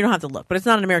 no, you don't have to look. But it's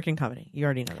not an American company. You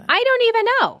already know that. I don't even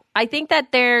know. I think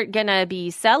that they're going to be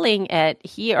selling it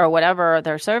here, or whatever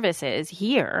their service is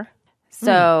here.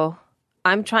 So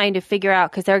I'm trying to figure out,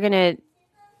 because they're going to,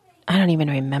 I don't even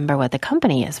remember what the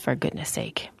company is, for goodness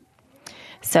sake.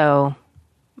 So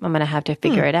I'm going to have to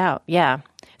figure it out. Yeah.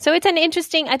 So it's an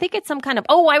interesting, I think it's some kind of,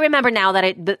 I remember now that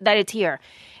it's here.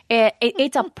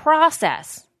 It's a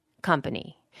process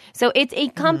company. So it's a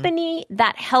company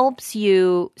that helps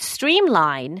you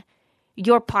streamline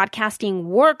your podcasting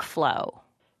workflow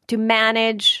to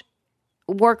manage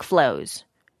workflows.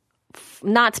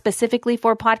 Not specifically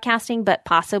for podcasting, but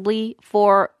possibly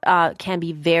can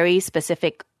be very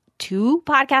specific to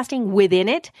podcasting within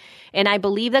it. And I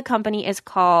believe the company is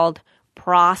called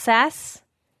Process.st.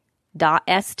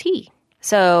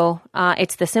 So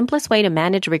it's the simplest way to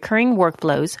manage recurring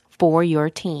workflows for your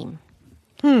team.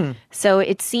 So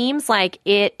it seems like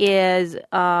it is.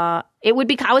 It would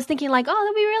be. I was thinking like, oh,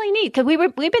 that'd be really neat because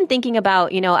we've been thinking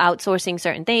about outsourcing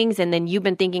certain things, and then you've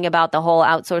been thinking about the whole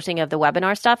outsourcing of the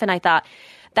webinar stuff, and I thought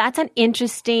that's an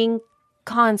interesting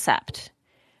concept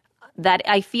that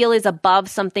I feel is above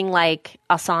something like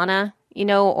Asana,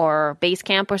 or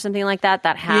Basecamp or something like that.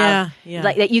 That have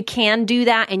like that you can do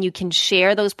that and you can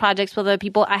share those projects with other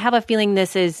people. I have a feeling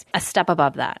this is a step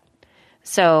above that.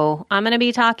 So I'm going to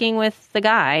be talking with the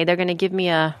guy. They're going to give me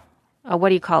a what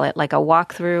do you call it? Like a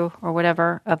walkthrough or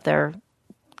whatever of their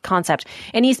concept.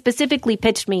 And he specifically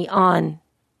pitched me on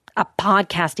a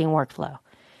podcasting workflow.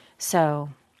 So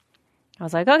I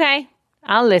was like, okay,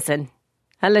 I'll listen.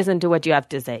 I'll listen to what you have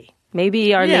to say.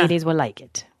 Maybe our ladies will like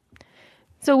it.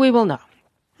 So we will know.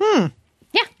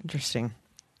 Yeah. Interesting.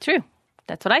 True.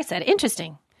 That's what I said.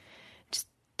 Interesting. Just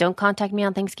don't contact me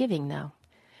on Thanksgiving, though.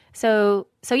 So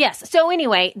yes. So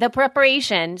anyway, the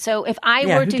preparation. So if I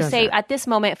were to say at this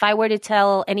moment, if I were to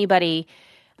tell anybody,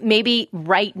 maybe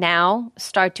right now,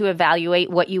 start to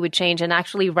evaluate what you would change and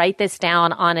actually write this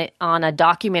down on a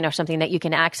document or something that you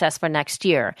can access for next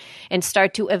year and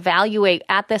start to evaluate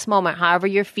at this moment, however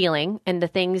you're feeling and the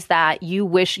things that you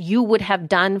wish you would have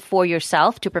done for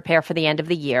yourself to prepare for the end of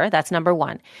the year. That's number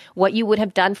one. What you would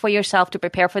have done for yourself to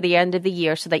prepare for the end of the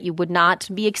year so that you would not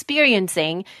be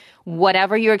experiencing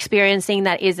whatever you're experiencing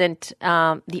that isn't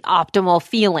the optimal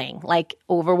feeling, like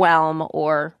overwhelm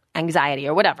or anxiety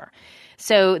or whatever.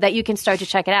 So that you can start to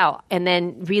check it out and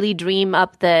then really dream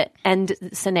up the end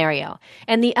scenario.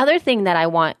 And the other thing that I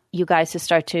want you guys to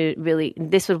start to really,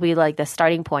 this would be like the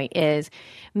starting point, is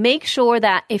make sure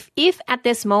that if at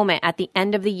this moment, at the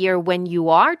end of the year, when you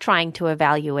are trying to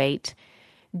evaluate,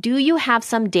 do you have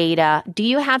some data? Do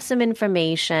you have some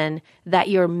information that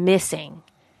you're missing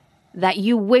that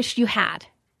you wish you had?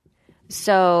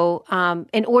 So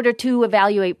in order to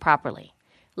evaluate properly.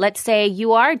 Let's say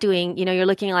you are doing, you're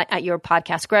looking at your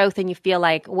podcast growth and you feel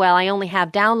like, well, I only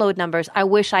have download numbers. I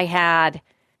wish I had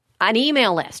an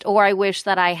email list, or I wish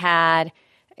that I had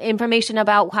information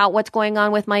about what's going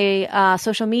on with my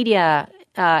social media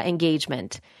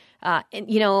engagement.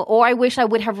 Or I wish I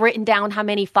would have written down how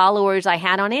many followers I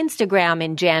had on Instagram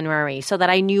in January so that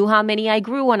I knew how many I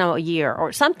grew in a year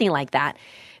or something like that.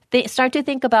 Start to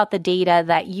think about the data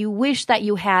that you wish that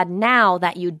you had now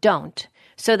that you don't,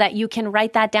 so that you can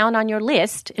write that down on your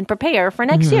list and prepare for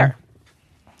next year.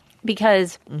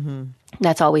 Because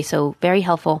that's always so very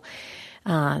helpful,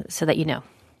 so that you know.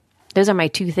 Those are my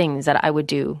two things that I would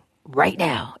do right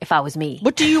now if I was me.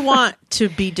 What do you want to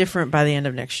be different by the end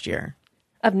of next year?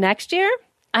 Of next year?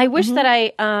 I wish that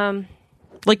I...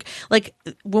 Like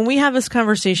when we have this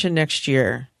conversation next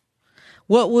year,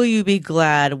 what will you be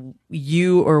glad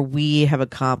you or we have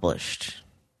accomplished?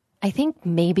 I think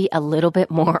maybe a little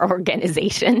bit more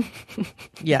organization.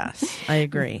 Yes, I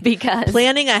agree. Because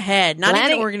planning ahead, not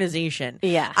even organization.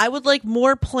 Yeah. I would like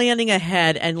more planning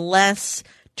ahead and less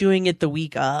doing it the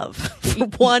week of for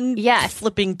one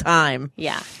flipping time.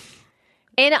 Yeah.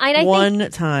 And I one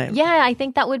think, time. Yeah, I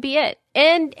think that would be it.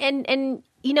 And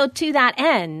to that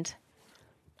end,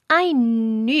 I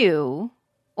knew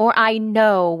or I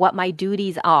know what my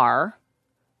duties are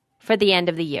for the end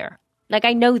of the year. Like,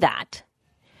 I know that.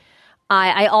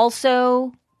 I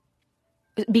also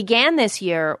began this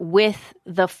year with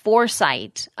the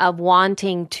foresight of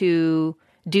wanting to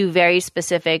do very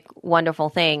specific, wonderful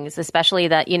things, especially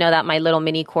that my little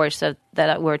mini course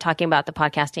that we're talking about, the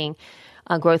podcasting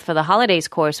growth for the holidays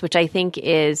course, which I think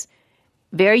is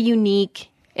very unique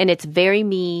and it's very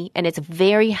me and it's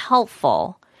very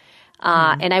helpful.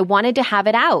 And I wanted to have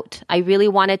it out. I really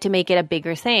wanted to make it a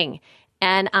bigger thing.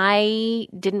 And I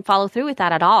didn't follow through with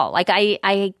that at all. Like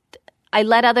I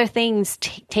let other things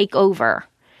take over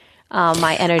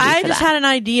my energy. I just had an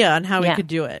idea on how we could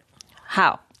do it.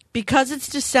 How? Because it's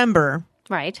December.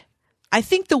 Right. I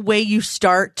think the way you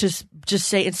start to just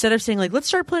say, instead of saying like, let's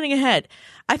start planning ahead,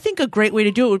 I think a great way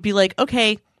to do it would be like,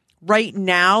 okay, right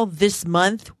now, this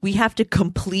month, we have to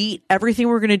complete everything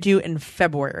we're going to do in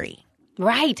February.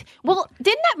 Right. Well,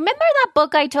 remember that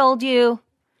book I told you?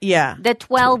 Yeah. The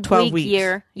 12-week weeks.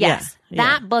 year? Yes. Yeah.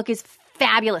 That book is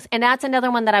fabulous. And that's another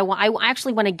one that I want. I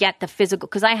actually want to get the physical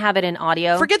because I have it in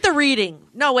audio. Forget the reading.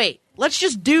 No, wait. Let's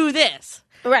just do this.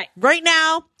 Right. Right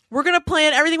now, we're going to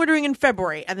plan everything we're doing in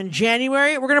February. And then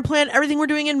January, we're going to plan everything we're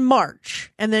doing in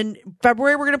March. And then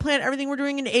February, we're going to plan everything we're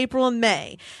doing in April and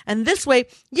May. And this way,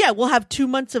 we'll have 2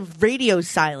 months of radio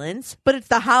silence, but it's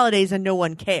the holidays and no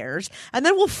one cares. And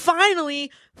then we'll finally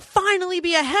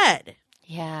be ahead.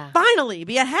 Yeah. Finally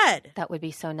be ahead. That would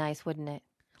be so nice, wouldn't it?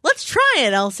 Let's try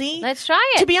it, Elsie. Let's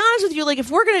try it. To be honest with you, like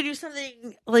if we're going to do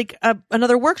something like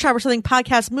another workshop or something,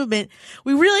 podcast movement,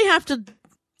 we really have to,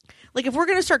 like if we're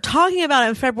going to start talking about it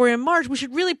in February and March, we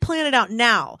should really plan it out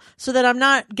now so that I'm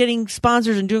not getting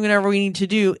sponsors and doing whatever we need to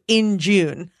do in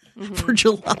June for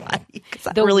July.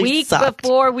 The really week sucked.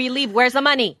 before we leave, where's the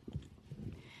money?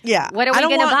 Yeah. What are we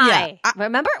going to buy?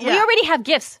 Remember? We yeah. already have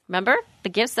gifts. Remember the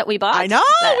gifts that we bought? I know.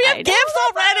 We have I gifts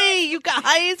already, you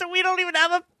guys, and we don't even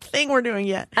have a thing we're doing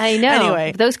yet. I know.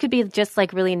 Anyway. Those could be just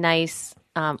like really nice.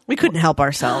 We couldn't help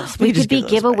ourselves. We just could be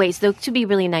give those away. giveaways. Those could be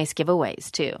really nice giveaways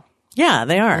too. Yeah,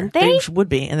 they are. Aren't they? Would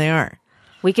be, and they are.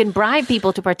 We can bribe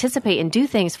people to participate and do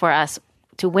things for us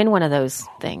to win one of those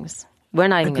things. We're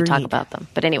not even going to talk Agreed. about them.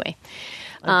 But anyway.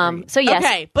 So yes.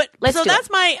 Okay, but let's so do that's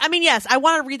it. my. I mean, yes, I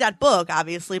want to read that book,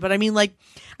 obviously, but I mean, like,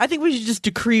 I think we should just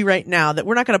decree right now that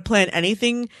we're not going to plan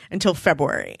anything until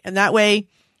February, and that way,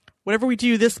 whatever we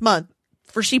do this month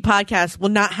for She Podcast will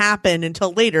not happen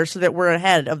until later, so that we're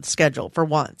ahead of the schedule for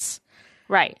once.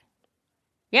 Right.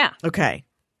 Yeah. Okay.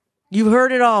 You've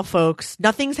heard it all, folks.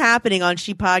 Nothing's happening on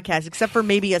She Podcast except for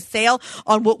maybe a sale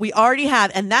on what we already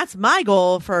have, and that's my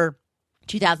goal for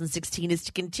 2016 is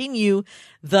to continue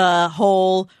the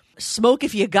whole smoke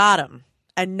if you got 'em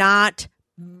and not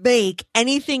make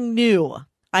anything new.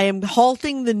 I am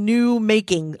halting the new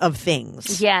making of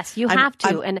things. Yes, you have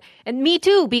to. And me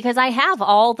too, because I have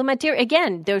all the material.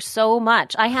 Again, there's so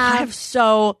much. I I have have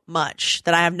so much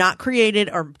that I have not created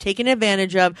or taken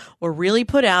advantage of or really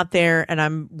put out there, and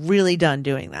I'm really done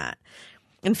doing that.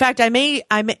 In fact, I may,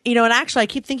 and actually I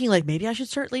keep thinking like, maybe I should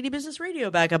start Lady Business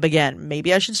Radio back up again.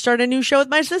 Maybe I should start a new show with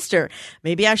my sister.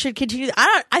 Maybe I should continue.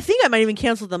 I think I might even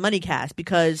cancel the Money Cast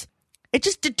because it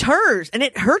just deters and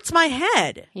it hurts my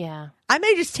head. Yeah. I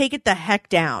may just take it the heck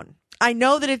down. I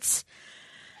know that it's,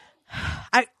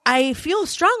 I feel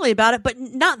strongly about it, but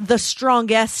not the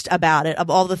strongest about it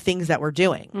of all the things that we're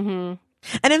doing. Mm-hmm.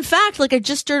 And in fact, like I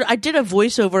did a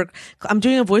voiceover. I'm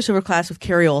doing a voiceover class with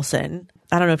Carrie Olson.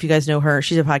 I don't know if you guys know her.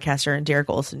 She's a podcaster, and Derek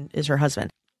Olson is her husband.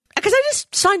 Because I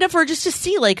just signed up for her just to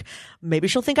see, like, maybe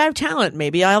she'll think I have talent.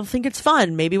 Maybe I'll think it's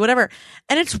fun. Maybe whatever.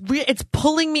 And it's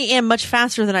pulling me in much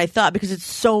faster than I thought because it's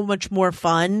so much more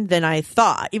fun than I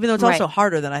thought, even though it's also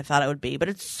harder than I thought it would be. But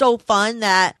it's so fun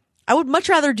that I would much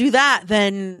rather do that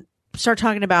than start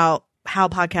talking about how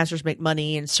podcasters make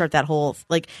money and start that whole,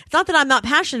 like, it's not that I'm not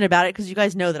passionate about it because you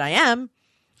guys know that I am.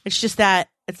 It's just that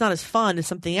it's not as fun as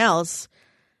something else.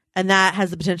 And that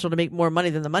has the potential to make more money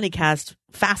than the Money Cast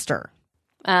faster.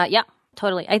 Yeah,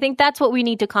 totally. I think that's what we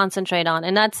need to concentrate on.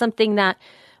 And that's something that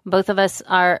both of us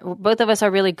are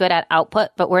really good at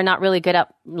output, but we're not really good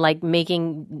at like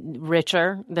making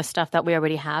richer the stuff that we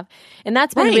already have. And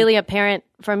that's been really apparent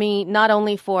for me, not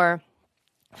only for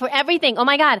everything. Oh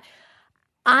my God.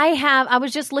 I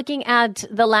was just looking at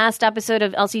the last episode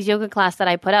of Elsie's yoga class that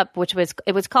I put up,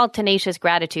 it was called Tenacious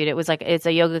Gratitude. It's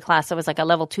a yoga class. It was like a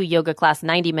level 2 yoga class,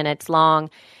 90 minutes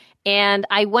long. And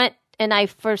I went and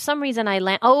for some reason I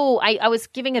was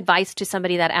giving advice to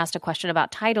somebody that asked a question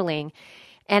about titling.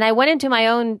 And I went into my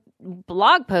own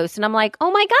blog post and I'm like,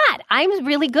 oh my God, I'm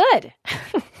really good.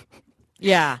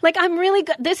 Yeah. Like I'm really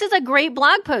good. This is a great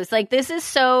blog post. Like this is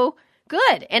so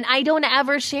good. And I don't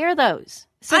ever share those.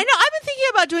 So, I know. I've been thinking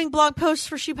about doing blog posts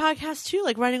for She Podcast too,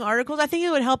 like writing articles. I think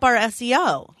it would help our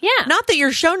SEO. Yeah. Not that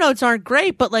your show notes aren't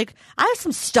great, but like I have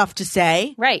some stuff to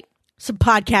say. Right. Some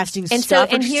podcasting and stuff.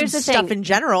 So, and or here's some the stuff thing. In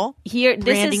general.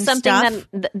 This is something stuff.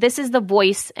 this is the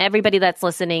voice. Everybody that's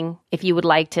listening, if you would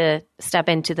like to step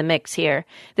into the mix here,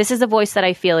 this is the voice that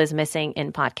I feel is missing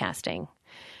in podcasting.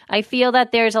 I feel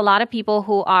that there's a lot of people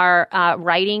who are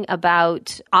writing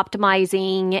about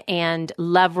optimizing and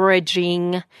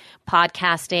leveraging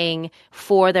podcasting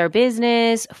for their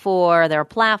business, for their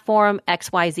platform,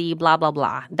 XYZ, blah, blah,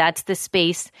 blah. That's the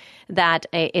space that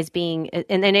is being,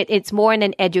 and then it's more in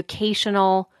an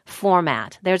educational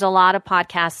format. There's a lot of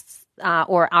podcasts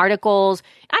or articles,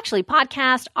 actually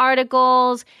podcast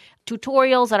articles,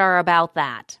 tutorials that are about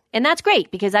that. And that's great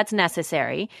because that's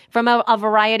necessary from a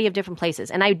variety of different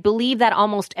places. And I believe that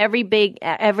almost every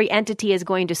entity is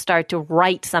going to start to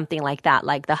write something like that,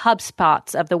 like the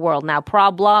HubSpots of the world. Now,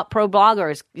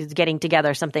 ProBloggers is getting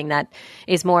together something that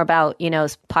is more about,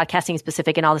 podcasting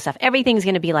specific and all this stuff. Everything's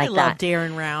going to be like that. I love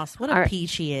Darren Rouse. What a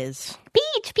peach he is.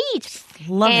 Peach.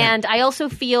 Love and him. I also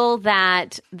feel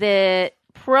that the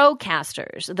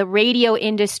procasters, the radio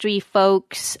industry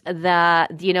folks,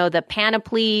 the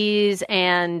Panoplies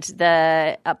and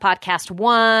the Podcast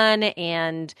One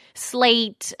and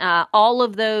Slate, all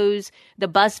of those, the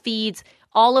BuzzFeeds,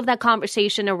 all of that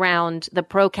conversation around the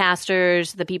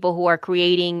procasters, the people who are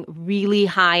creating really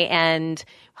high-end,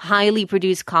 highly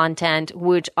produced content,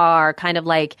 which are kind of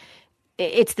like,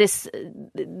 it's this,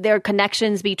 there are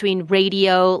connections between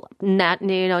radio,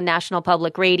 National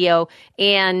Public Radio,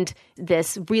 and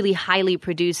this really highly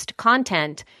produced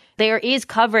content. There is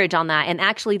coverage on that. And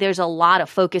actually, there's a lot of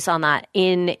focus on that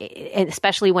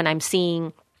especially when I'm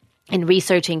seeing and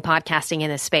researching podcasting in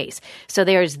this space. So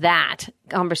there's that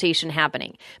conversation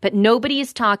happening. But nobody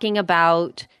is talking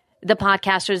about the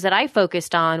podcasters that I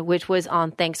focused on, which was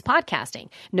on Thanks Podcasting.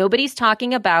 Nobody's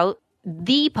talking about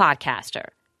the podcaster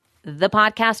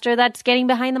that's getting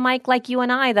behind the mic like you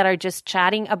and I that are just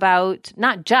chatting about,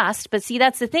 not just, but see,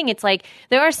 that's the thing. It's like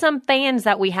there are some fans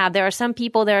that we have, there are some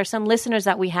people, there are some listeners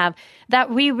that we have that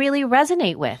we really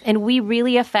resonate with and we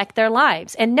really affect their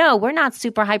lives. And no, we're not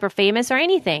super hyper famous or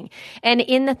anything. And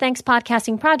in the Thanks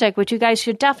Podcasting Project, which you guys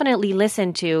should definitely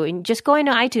listen to, and just go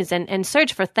into iTunes and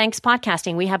search for Thanks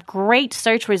Podcasting. We have great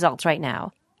search results right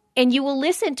now. And you will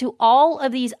listen to all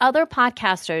of these other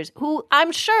podcasters who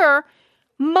I'm sure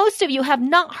most of you have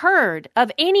not heard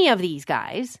of any of these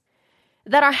guys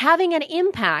that are having an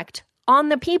impact on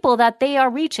the people that they are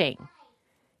reaching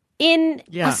in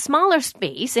a smaller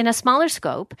space, in a smaller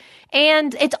scope.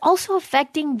 And it's also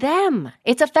affecting them.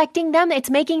 It's affecting them. It's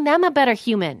making them a better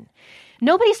human.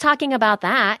 Nobody's talking about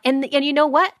that. And you know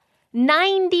what?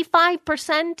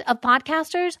 95% of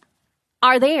podcasters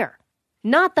are there,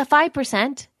 not the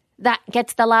 5% that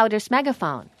gets the loudest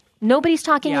megaphone. Nobody's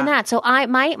talking in that. So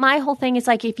my whole thing is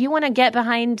like, if you want to get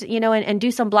behind, and do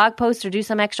some blog posts or do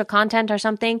some extra content or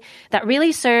something that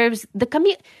really serves the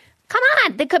community, come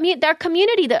on, their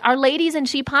community, our Ladies and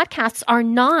She podcasts are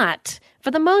not,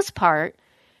 for the most part,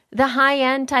 the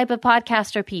high-end type of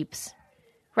podcaster peeps,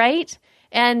 right?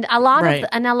 And a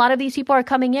lot of these people are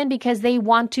coming in because they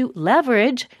want to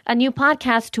leverage a new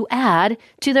podcast to add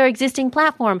to their existing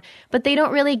platform, but they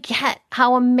don't really get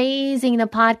how amazing the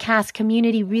podcast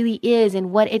community really is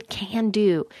and what it can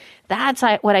do. That's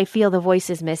what I feel the voice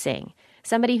is missing.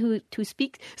 Somebody who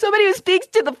speaks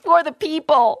for the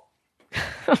people.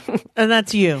 And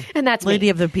that's you. And that's Lady me.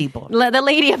 of the people. The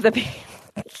lady of the people.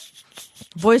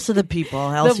 Voice of the people.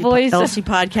 Elsie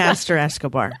Podcaster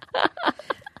Escobar.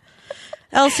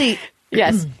 Elsie.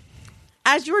 Yes.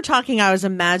 As you were talking, I was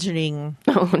imagining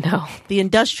the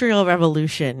Industrial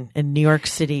Revolution in New York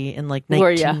City in like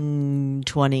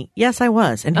 1920. Yes, I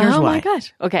was. And here's why. Oh my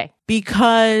gosh. Okay.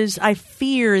 Because I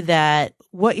fear that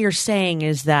what you're saying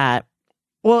is that,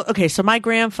 so my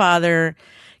grandfather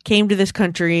came to this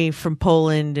country from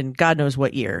Poland in God knows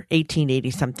what year, 1880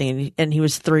 something, and he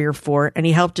was 3 or 4, and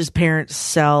he helped his parents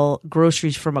sell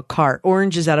groceries from a cart,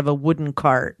 oranges out of a wooden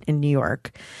cart in New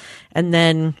York. And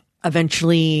then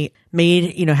eventually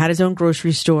had his own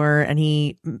grocery store, and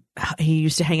he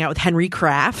used to hang out with Henry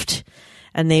Kraft,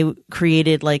 and they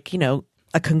created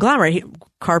a conglomerate.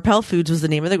 Carpel Foods was the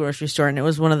name of the grocery store, and it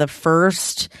was one of the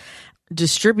first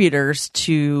distributors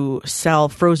to sell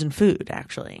frozen food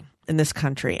actually in this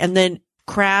country. And then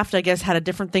Kraft, I guess, had a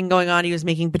different thing going on. He was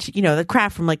making, the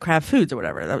Kraft from like Kraft Foods or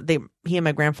whatever. He and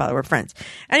my grandfather were friends.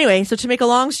 Anyway, so to make a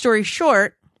long story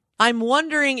short, I'm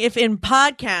wondering if in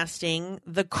podcasting,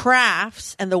 the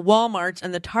Krafts and the Walmarts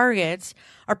and the Targets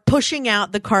are pushing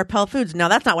out the Carpel Foods. Now,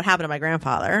 that's not what happened to my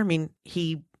grandfather. I mean,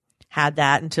 he had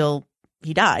that until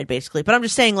he died, basically. But I'm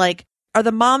just saying, are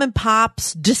the mom and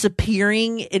pops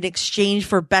disappearing in exchange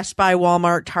for Best Buy,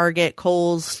 Walmart, Target,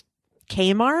 Kohl's,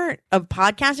 Kmart of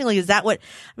podcasting? Is that what,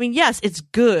 yes, it's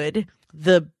good.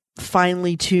 The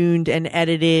finely tuned and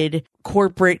edited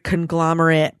corporate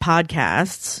conglomerate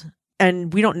podcasts.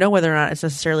 And we don't know whether or not it's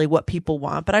necessarily what people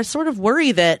want, but I sort of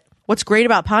worry that what's great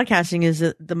about podcasting is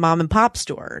that the mom and pop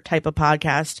store type of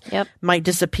podcast might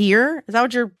disappear. Is that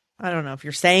what I don't know if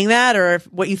you're saying that or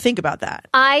what you think about that.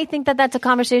 I think that that's a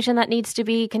conversation that needs to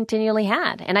be continually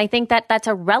had. And I think that that's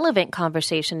a relevant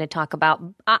conversation to talk about.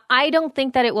 I don't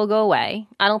think that it will go away.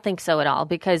 I don't think so at all,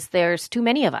 because there's too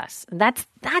many of us. That's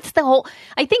the whole,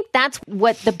 I think that's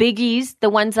what the biggies, the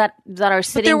ones that are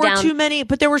sitting down. But there were too many,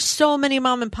 but there were so many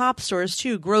mom and pop stores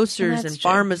too, grocers and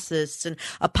pharmacists and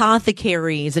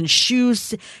apothecaries and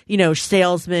shoes,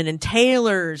 salesmen and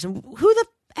tailors. And who the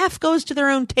F goes to their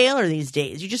own tailor these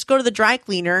days? You just go to the dry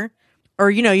cleaner, or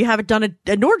you have it done at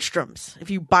Nordstrom's if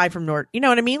you buy from Nord. You know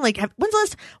what I mean? When's the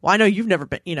last? Well, I know you've never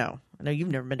been. I know you've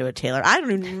never been to a tailor. I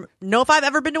don't even know if I've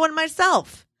ever been to one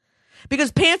myself,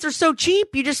 because pants are so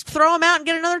cheap. You just throw them out and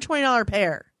get another $20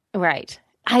 pair. Right.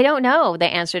 I don't know the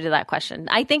answer to that question.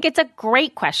 I think it's a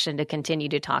great question to continue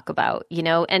to talk about,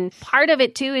 and part of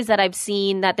it too is that I've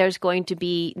seen that there's going to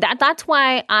be that's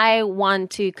why I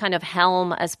want to kind of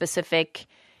helm a specific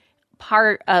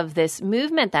part of this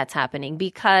movement that's happening,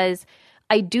 because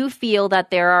I do feel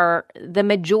that there are the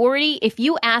majority. If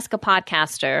you ask a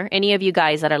podcaster, any of you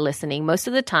guys that are listening, most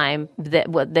of the time,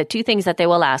 the two things that they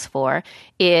will ask for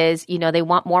is, they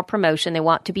want more promotion. They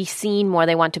want to be seen more.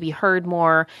 They want to be heard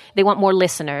more. They want more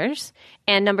listeners.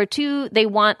 And number two, they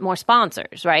want more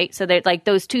sponsors, right? So they're like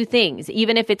those two things.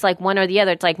 Even if it's like one or the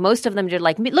other, it's like most of them are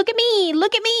like, look at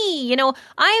me.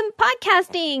 I'm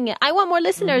podcasting. I want more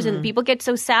listeners. And people get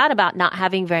so sad about not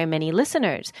having very many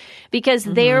listeners because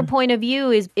their point of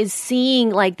view is seeing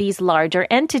like these larger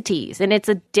entities. And it's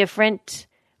a different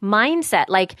mindset.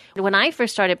 Like when I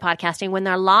first started podcasting, when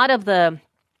there are a lot of the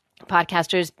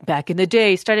podcasters back in the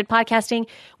day started podcasting,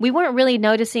 we weren't really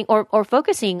noticing or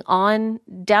focusing on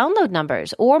download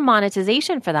numbers or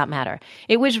monetization for that matter.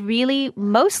 It was really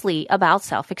mostly about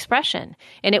self-expression,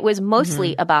 and it was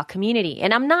mostly about community.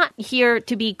 And I'm not here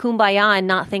to be kumbaya and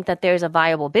not think that there's a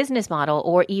viable business model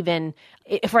or even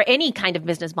for any kind of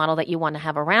business model that you want to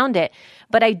have around it.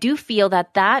 But I do feel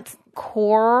that that's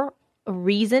core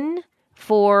reason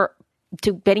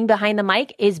to getting behind the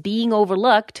mic is being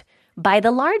overlooked by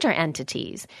the larger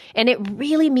entities. And it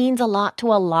really means a lot to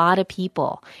a lot of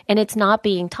people. And it's not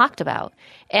being talked about.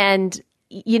 And,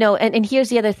 and here's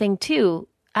the other thing too.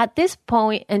 At this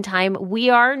point in time, we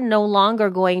are no longer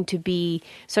going to be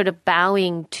sort of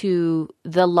bowing to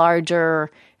the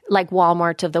larger, like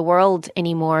Walmart of the world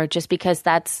anymore, just because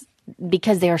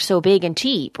they are so big and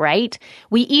cheap, right?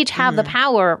 We each have the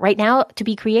power right now to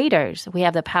be creators. We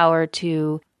have the power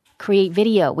to create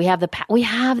video. We have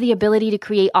the ability to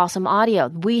create awesome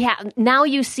audio. Now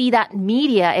you see that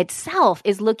media itself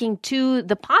is looking to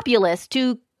the populace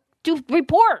to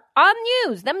report on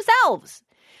news themselves.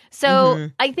 So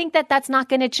I think that that's not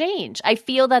going to change. I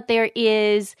feel that there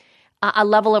is a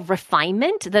level of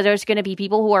refinement, that there's going to be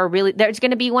people who are there's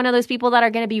going to be one of those people that are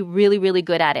going to be really, really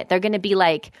good at it. They're going to be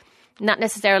like, not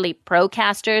necessarily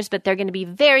procasters, but they're going to be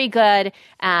very good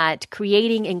at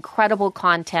creating incredible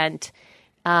content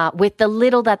with the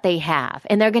little that they have.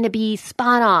 And they're going to be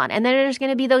spot on. And then there's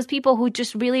going to be those people who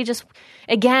just really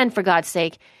again, for God's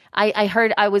sake,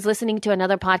 I was listening to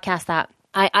another podcast that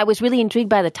I was really intrigued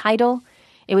by the title.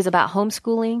 It was about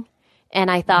homeschooling.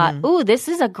 And I thought, this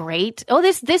is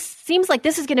this seems like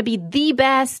this is going to be the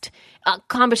best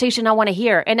conversation I want to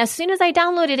hear. And as soon as I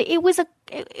downloaded it, it was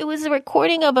a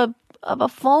recording of a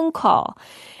phone call.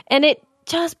 And it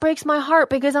just breaks my heart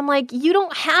because I'm like, you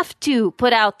don't have to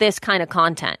put out this kind of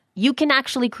content. You can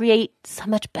actually create so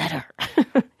much better,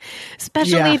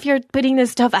 especially if you're putting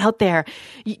this stuff out there.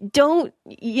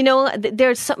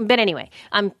 There's something, but anyway,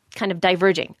 I'm kind of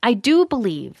diverging. I do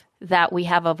believe that we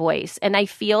have a voice, and I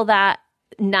feel that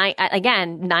 90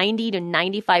 to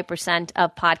 95%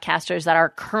 of podcasters that are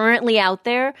currently out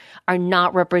there are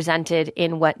not represented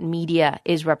in what media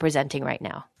is representing right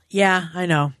now. Yeah, I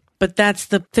know. But that's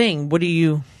the thing. What do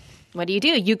you do?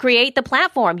 You create the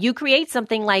platform. You create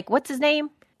something like, what's his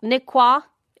name? Nick Qua?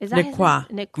 Is that Nick Qua?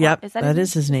 Nick Qua. Yep, is that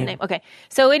is his name. Okay.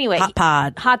 So anyway. Hot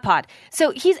Pod.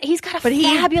 So he's got a but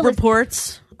fabulous... he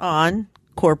reports on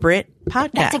corporate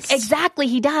podcasts. That's exactly,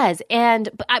 he does.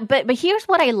 But here's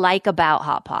what I like about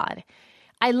Hot Pod.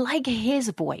 I like his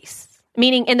voice.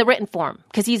 Meaning in the written form,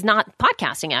 because he's not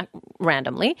podcasting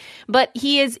randomly, but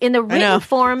he is in the written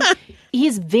form. He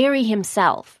is very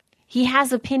himself. He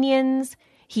has opinions.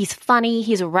 He's funny.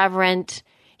 He's irreverent.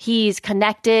 He's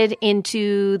connected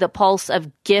into the pulse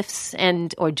of GIFs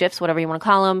or GIFs, whatever you want to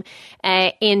call them,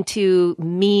 into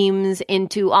memes,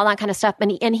 into all that kind of stuff.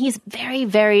 And he's very,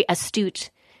 very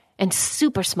astute and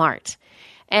super smart.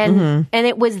 And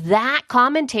it was that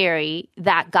commentary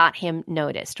that got him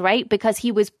noticed, right? Because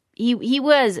he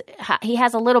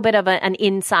has a little bit of an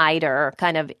insider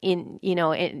kind of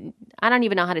I don't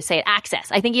even know how to say it,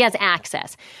 access. I think he has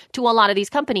access to a lot of these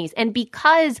companies. And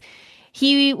because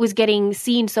he was getting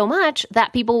seen so much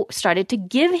that people started to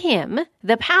give him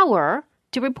the power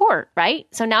to report, right?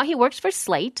 So now he works for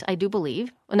Slate, I do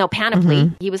believe. No,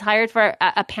 Panoply. He was hired for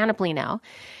a Panoply now.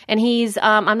 And he's,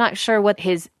 I'm not sure what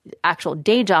his actual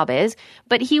day job is,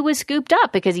 but he was scooped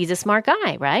up because he's a smart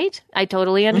guy, right? I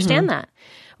totally understand that.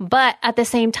 But at the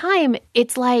same time,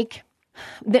 it's like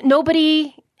that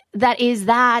nobody that is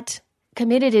that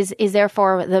committed is there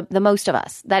for the most of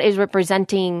us, that is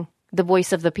representing the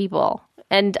voice of the people.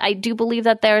 And I do believe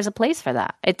that there is a place for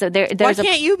that. Why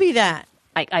can't you be that?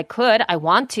 I could. I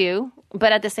want to.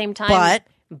 But at the same time...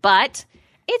 But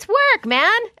it's work,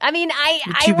 man. I mean,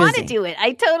 I want to do it.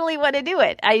 I totally want to do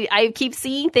it. I keep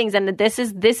seeing things. And this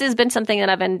has been something that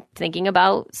I've been thinking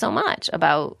about so much,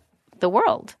 about the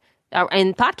world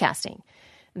in podcasting.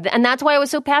 And that's why I was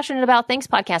so passionate about Thanks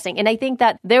Podcasting. And I think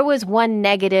that there was one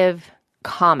negative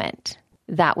comment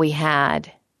that we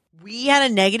had. We had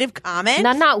a negative comment?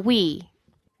 Not we.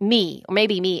 Me, or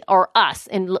maybe me, or us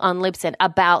on Libsyn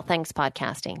about Thanks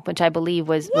Podcasting, which I believe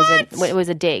was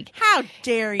a dig. How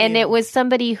dare you? And it was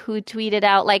somebody who tweeted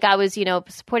out, like, I was,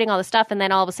 supporting all the stuff, and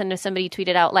then all of a sudden somebody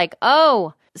tweeted out, like,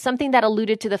 oh, something that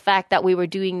alluded to the fact that we were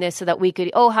doing this so that we could,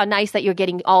 oh, how nice that you're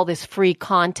getting all this free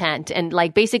content, and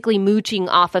like basically mooching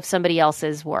off of somebody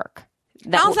else's work.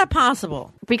 How's that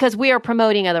possible? Because we are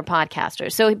promoting other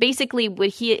podcasters. So basically,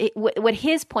 what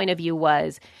his point of view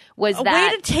was a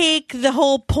that way to take the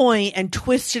whole point and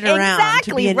twist it around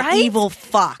to be an evil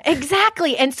fuck.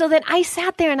 Exactly. And so then I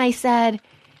sat there and I said,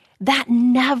 that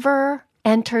never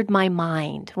entered my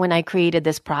mind when I created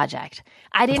this project.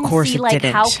 I didn't see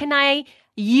how can I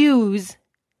use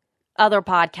other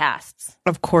podcasts.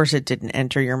 Of course it didn't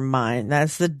enter your mind.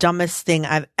 That's the dumbest thing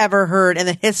I've ever heard in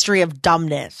the history of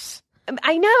dumbness.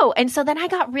 I know. And so then I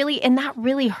got and that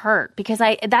really hurt because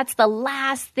that's the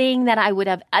last thing that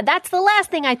that's the last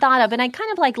thing I thought of. And I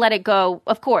kind of like let it go,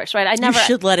 of course, right? You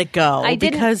should let it go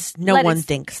because no one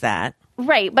thinks that.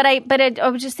 Right. But I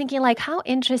was just thinking like how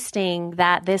interesting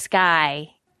that this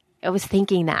guy, I was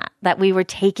thinking that we were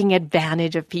taking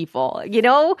advantage of people,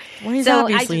 Well, he's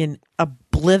obviously a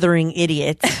blithering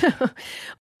idiot.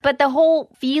 But the whole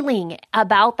feeling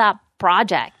about that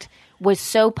project was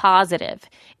so positive,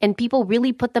 and people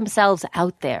really put themselves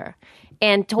out there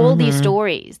and told these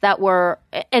stories that were,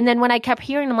 and then when I kept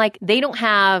hearing them, like, they don't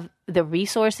have the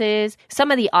resources.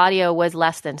 Some of the audio was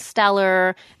less than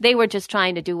stellar. They were just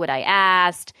trying to do what I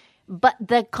asked, but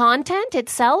the content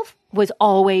itself was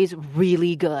always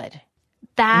really good.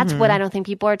 That's what I don't think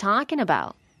people are talking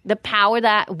about. The power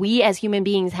that we as human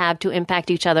beings have to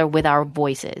impact each other with our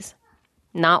voices,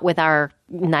 not with our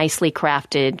nicely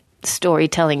crafted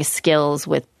storytelling skills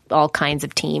with all kinds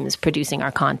of teams producing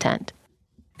our content.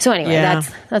 So anyway,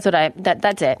 that's what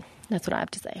that's it. That's what I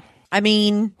have to say. I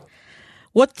mean,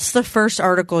 what's the first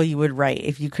article you would write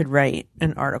if you could write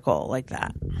an article like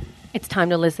that? It's time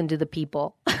to listen to the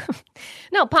people.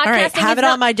 No, podcasting. All right, have it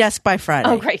on my desk by Friday.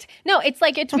 Oh, great. No, it's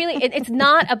like, it's really, it's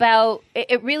not about,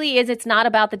 it really is, it's not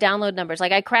about the download numbers.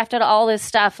 Like I crafted all this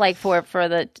stuff like for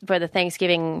the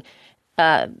Thanksgiving,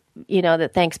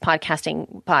 the Thanks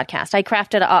Podcasting podcast. I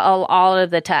crafted all of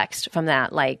the text from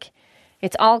that. Like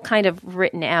it's all kind of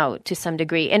written out to some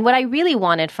degree. And what I really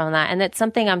wanted from that, and that's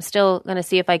something I'm still going to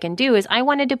see if I can do, is I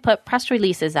wanted to put press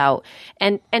releases out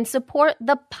and support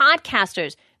the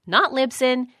podcasters, not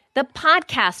Libsyn, the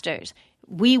podcasters.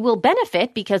 We will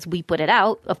benefit because we put it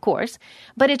out, of course,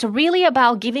 but it's really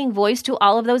about giving voice to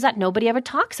all of those that nobody ever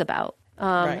talks about.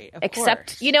 Right,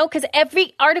 except, because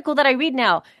every article that I read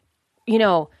now,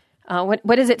 what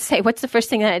does it say? What's the first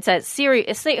thing that it says?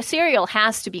 Serial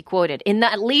has to be quoted in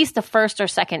at least the first or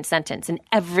second sentence in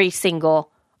every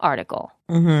single article.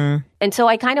 Mm-hmm. And so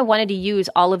I kind of wanted to use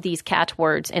all of these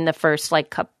catchwords in the first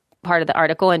part of the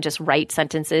article and just write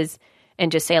sentences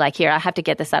and just say like, here, I have to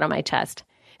get this out of my chest.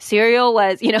 Serial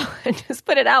was, and just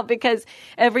put it out because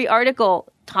every article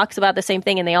talks about the same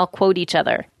thing and they all quote each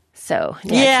other. So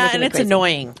and it's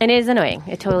annoying. And it is annoying.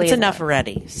 It totally is. It's enough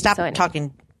already. Stop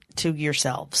talking to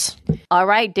yourselves. All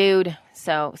right, dude.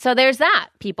 So there's that,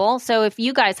 people. So if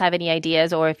you guys have any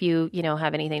ideas or if you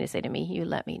have anything to say to me, you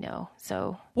let me know.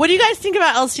 So what do you guys think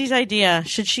about Elsie's idea?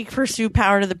 Should she pursue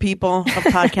power to the people of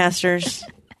podcasters?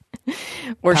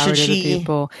 Or power should to she? The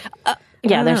people.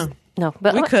 There's no,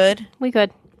 but we could.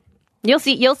 You'll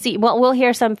see. Well, we'll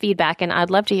hear some feedback, and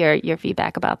I'd love to hear your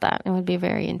feedback about that. It would be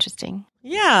very interesting.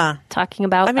 Yeah. Talking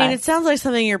about it sounds like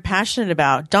something you're passionate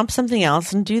about. Dump something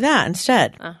else and do that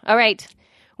instead. All right.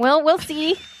 Well, we'll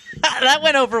see. That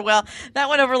went over well. That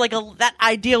went over that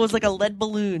idea was like a lead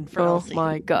balloon for Elsie. Oh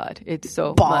my God. It's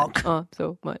so bonk. Much. Oh,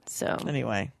 so much. So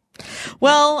anyway.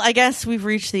 Well, I guess we've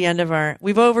reached the end of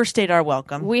we've overstayed our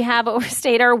welcome. We have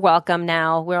overstayed our welcome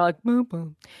now. We're like, boom,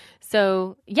 boom.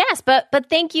 So yes, but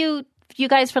thank you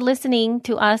guys for listening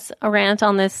to us rant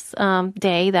on this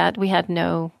day that we had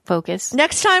no focus.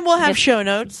 Next time we'll have show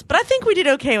notes, but I think we did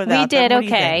okay with that.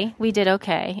 We did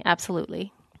okay.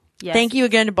 Absolutely. Yes. Thank you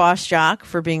again to Boss Jock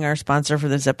for being our sponsor for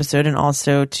this episode, and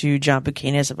also to John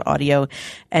Buchanan of Audio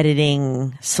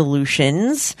Editing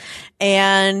Solutions.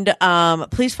 And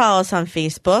please follow us on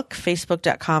Facebook,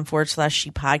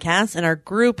 facebook.com/ShePodcast. And our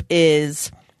group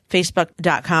is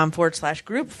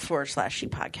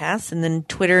facebook.com/group/ShePodcast. And then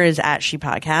Twitter is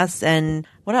 @ShePodcasts. And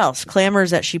what else? Clamor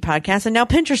is @ShePodcasts. And now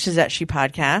Pinterest is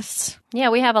 @ShePodcasts. Yeah,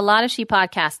 we have a lot of She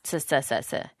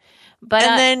Podcasts. But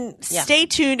and then stay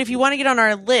tuned. If you want to get on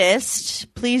our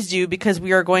list, please do, because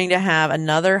we are going to have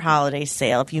another holiday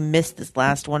sale. If you missed this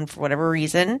last one for whatever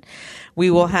reason, we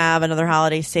will have another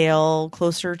holiday sale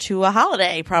closer to a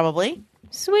holiday, probably.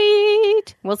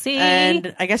 Sweet. We'll see.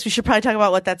 And I guess we should probably talk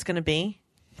about what that's going to be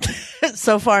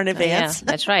so far in advance. Yeah,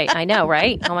 that's right. I know,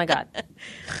 right? Oh, my God.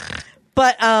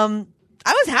 But I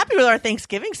was happy with our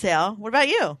Thanksgiving sale. What about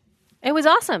you? It was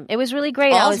awesome. It was really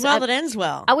great. All's well that ends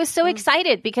well. I was so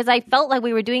excited because I felt like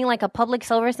we were doing like a public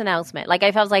service announcement. Like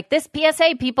I felt like this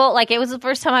PSA people, like it was the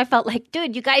first time I felt like,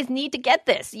 dude, you guys need to get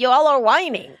this. You all are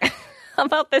whining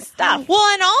about this stuff.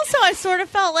 Well, and also I sort of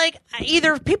felt like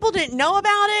either people didn't know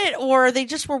about it or they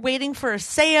just were waiting for a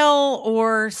sale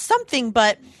or something.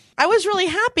 But I was really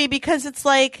happy because it's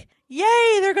like,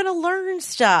 yay, they're going to learn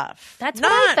stuff. That's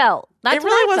what I felt. It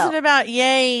really wasn't about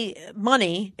yay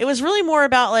money. It was really more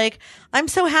about like, I'm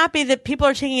so happy that people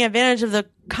are taking advantage of the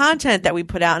content that we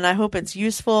put out, and I hope it's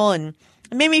useful. And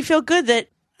it made me feel good that,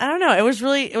 I don't know, it was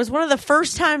one of the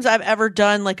first times I've ever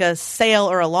done like a sale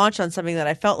or a launch on something that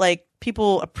I felt like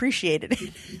people appreciated it.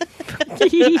 I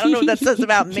don't know what that says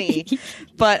about me,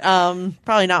 but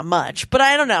probably not much. But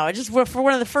I don't know. I just, for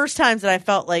one of the first times that I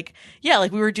felt like, yeah,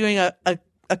 like we were doing a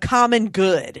common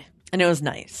good, and it was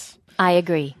nice. I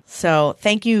agree. So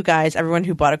thank you guys, everyone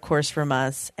who bought a course from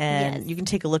us. And you can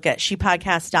take a look at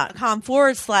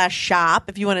shepodcast.com/shop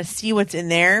if you want to see what's in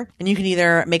there. And you can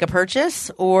either make a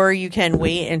purchase or you can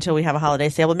wait until we have a holiday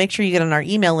sale. But make sure you get on our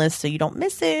email list so you don't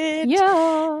miss it.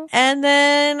 Yeah. And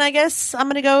then I guess I'm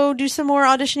going to go do some more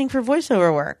auditioning for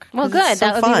voiceover work. Well, good.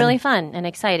 That would be really fun and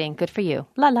exciting. Good for you.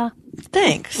 La la.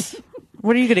 Thanks.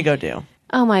 What are you going to go do?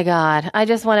 Oh my God. I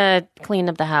just want to clean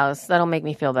up the house. That'll make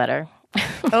me feel better.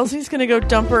 Elsie's going to go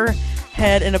dump her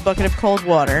head in a bucket of cold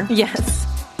water. Yes.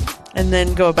 And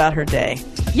then go about her day.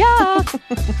 Yeah.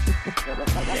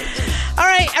 All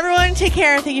right, everyone, take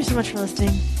care. Thank you so much for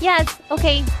listening. Yes.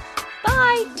 Okay.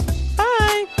 Bye.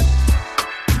 Bye.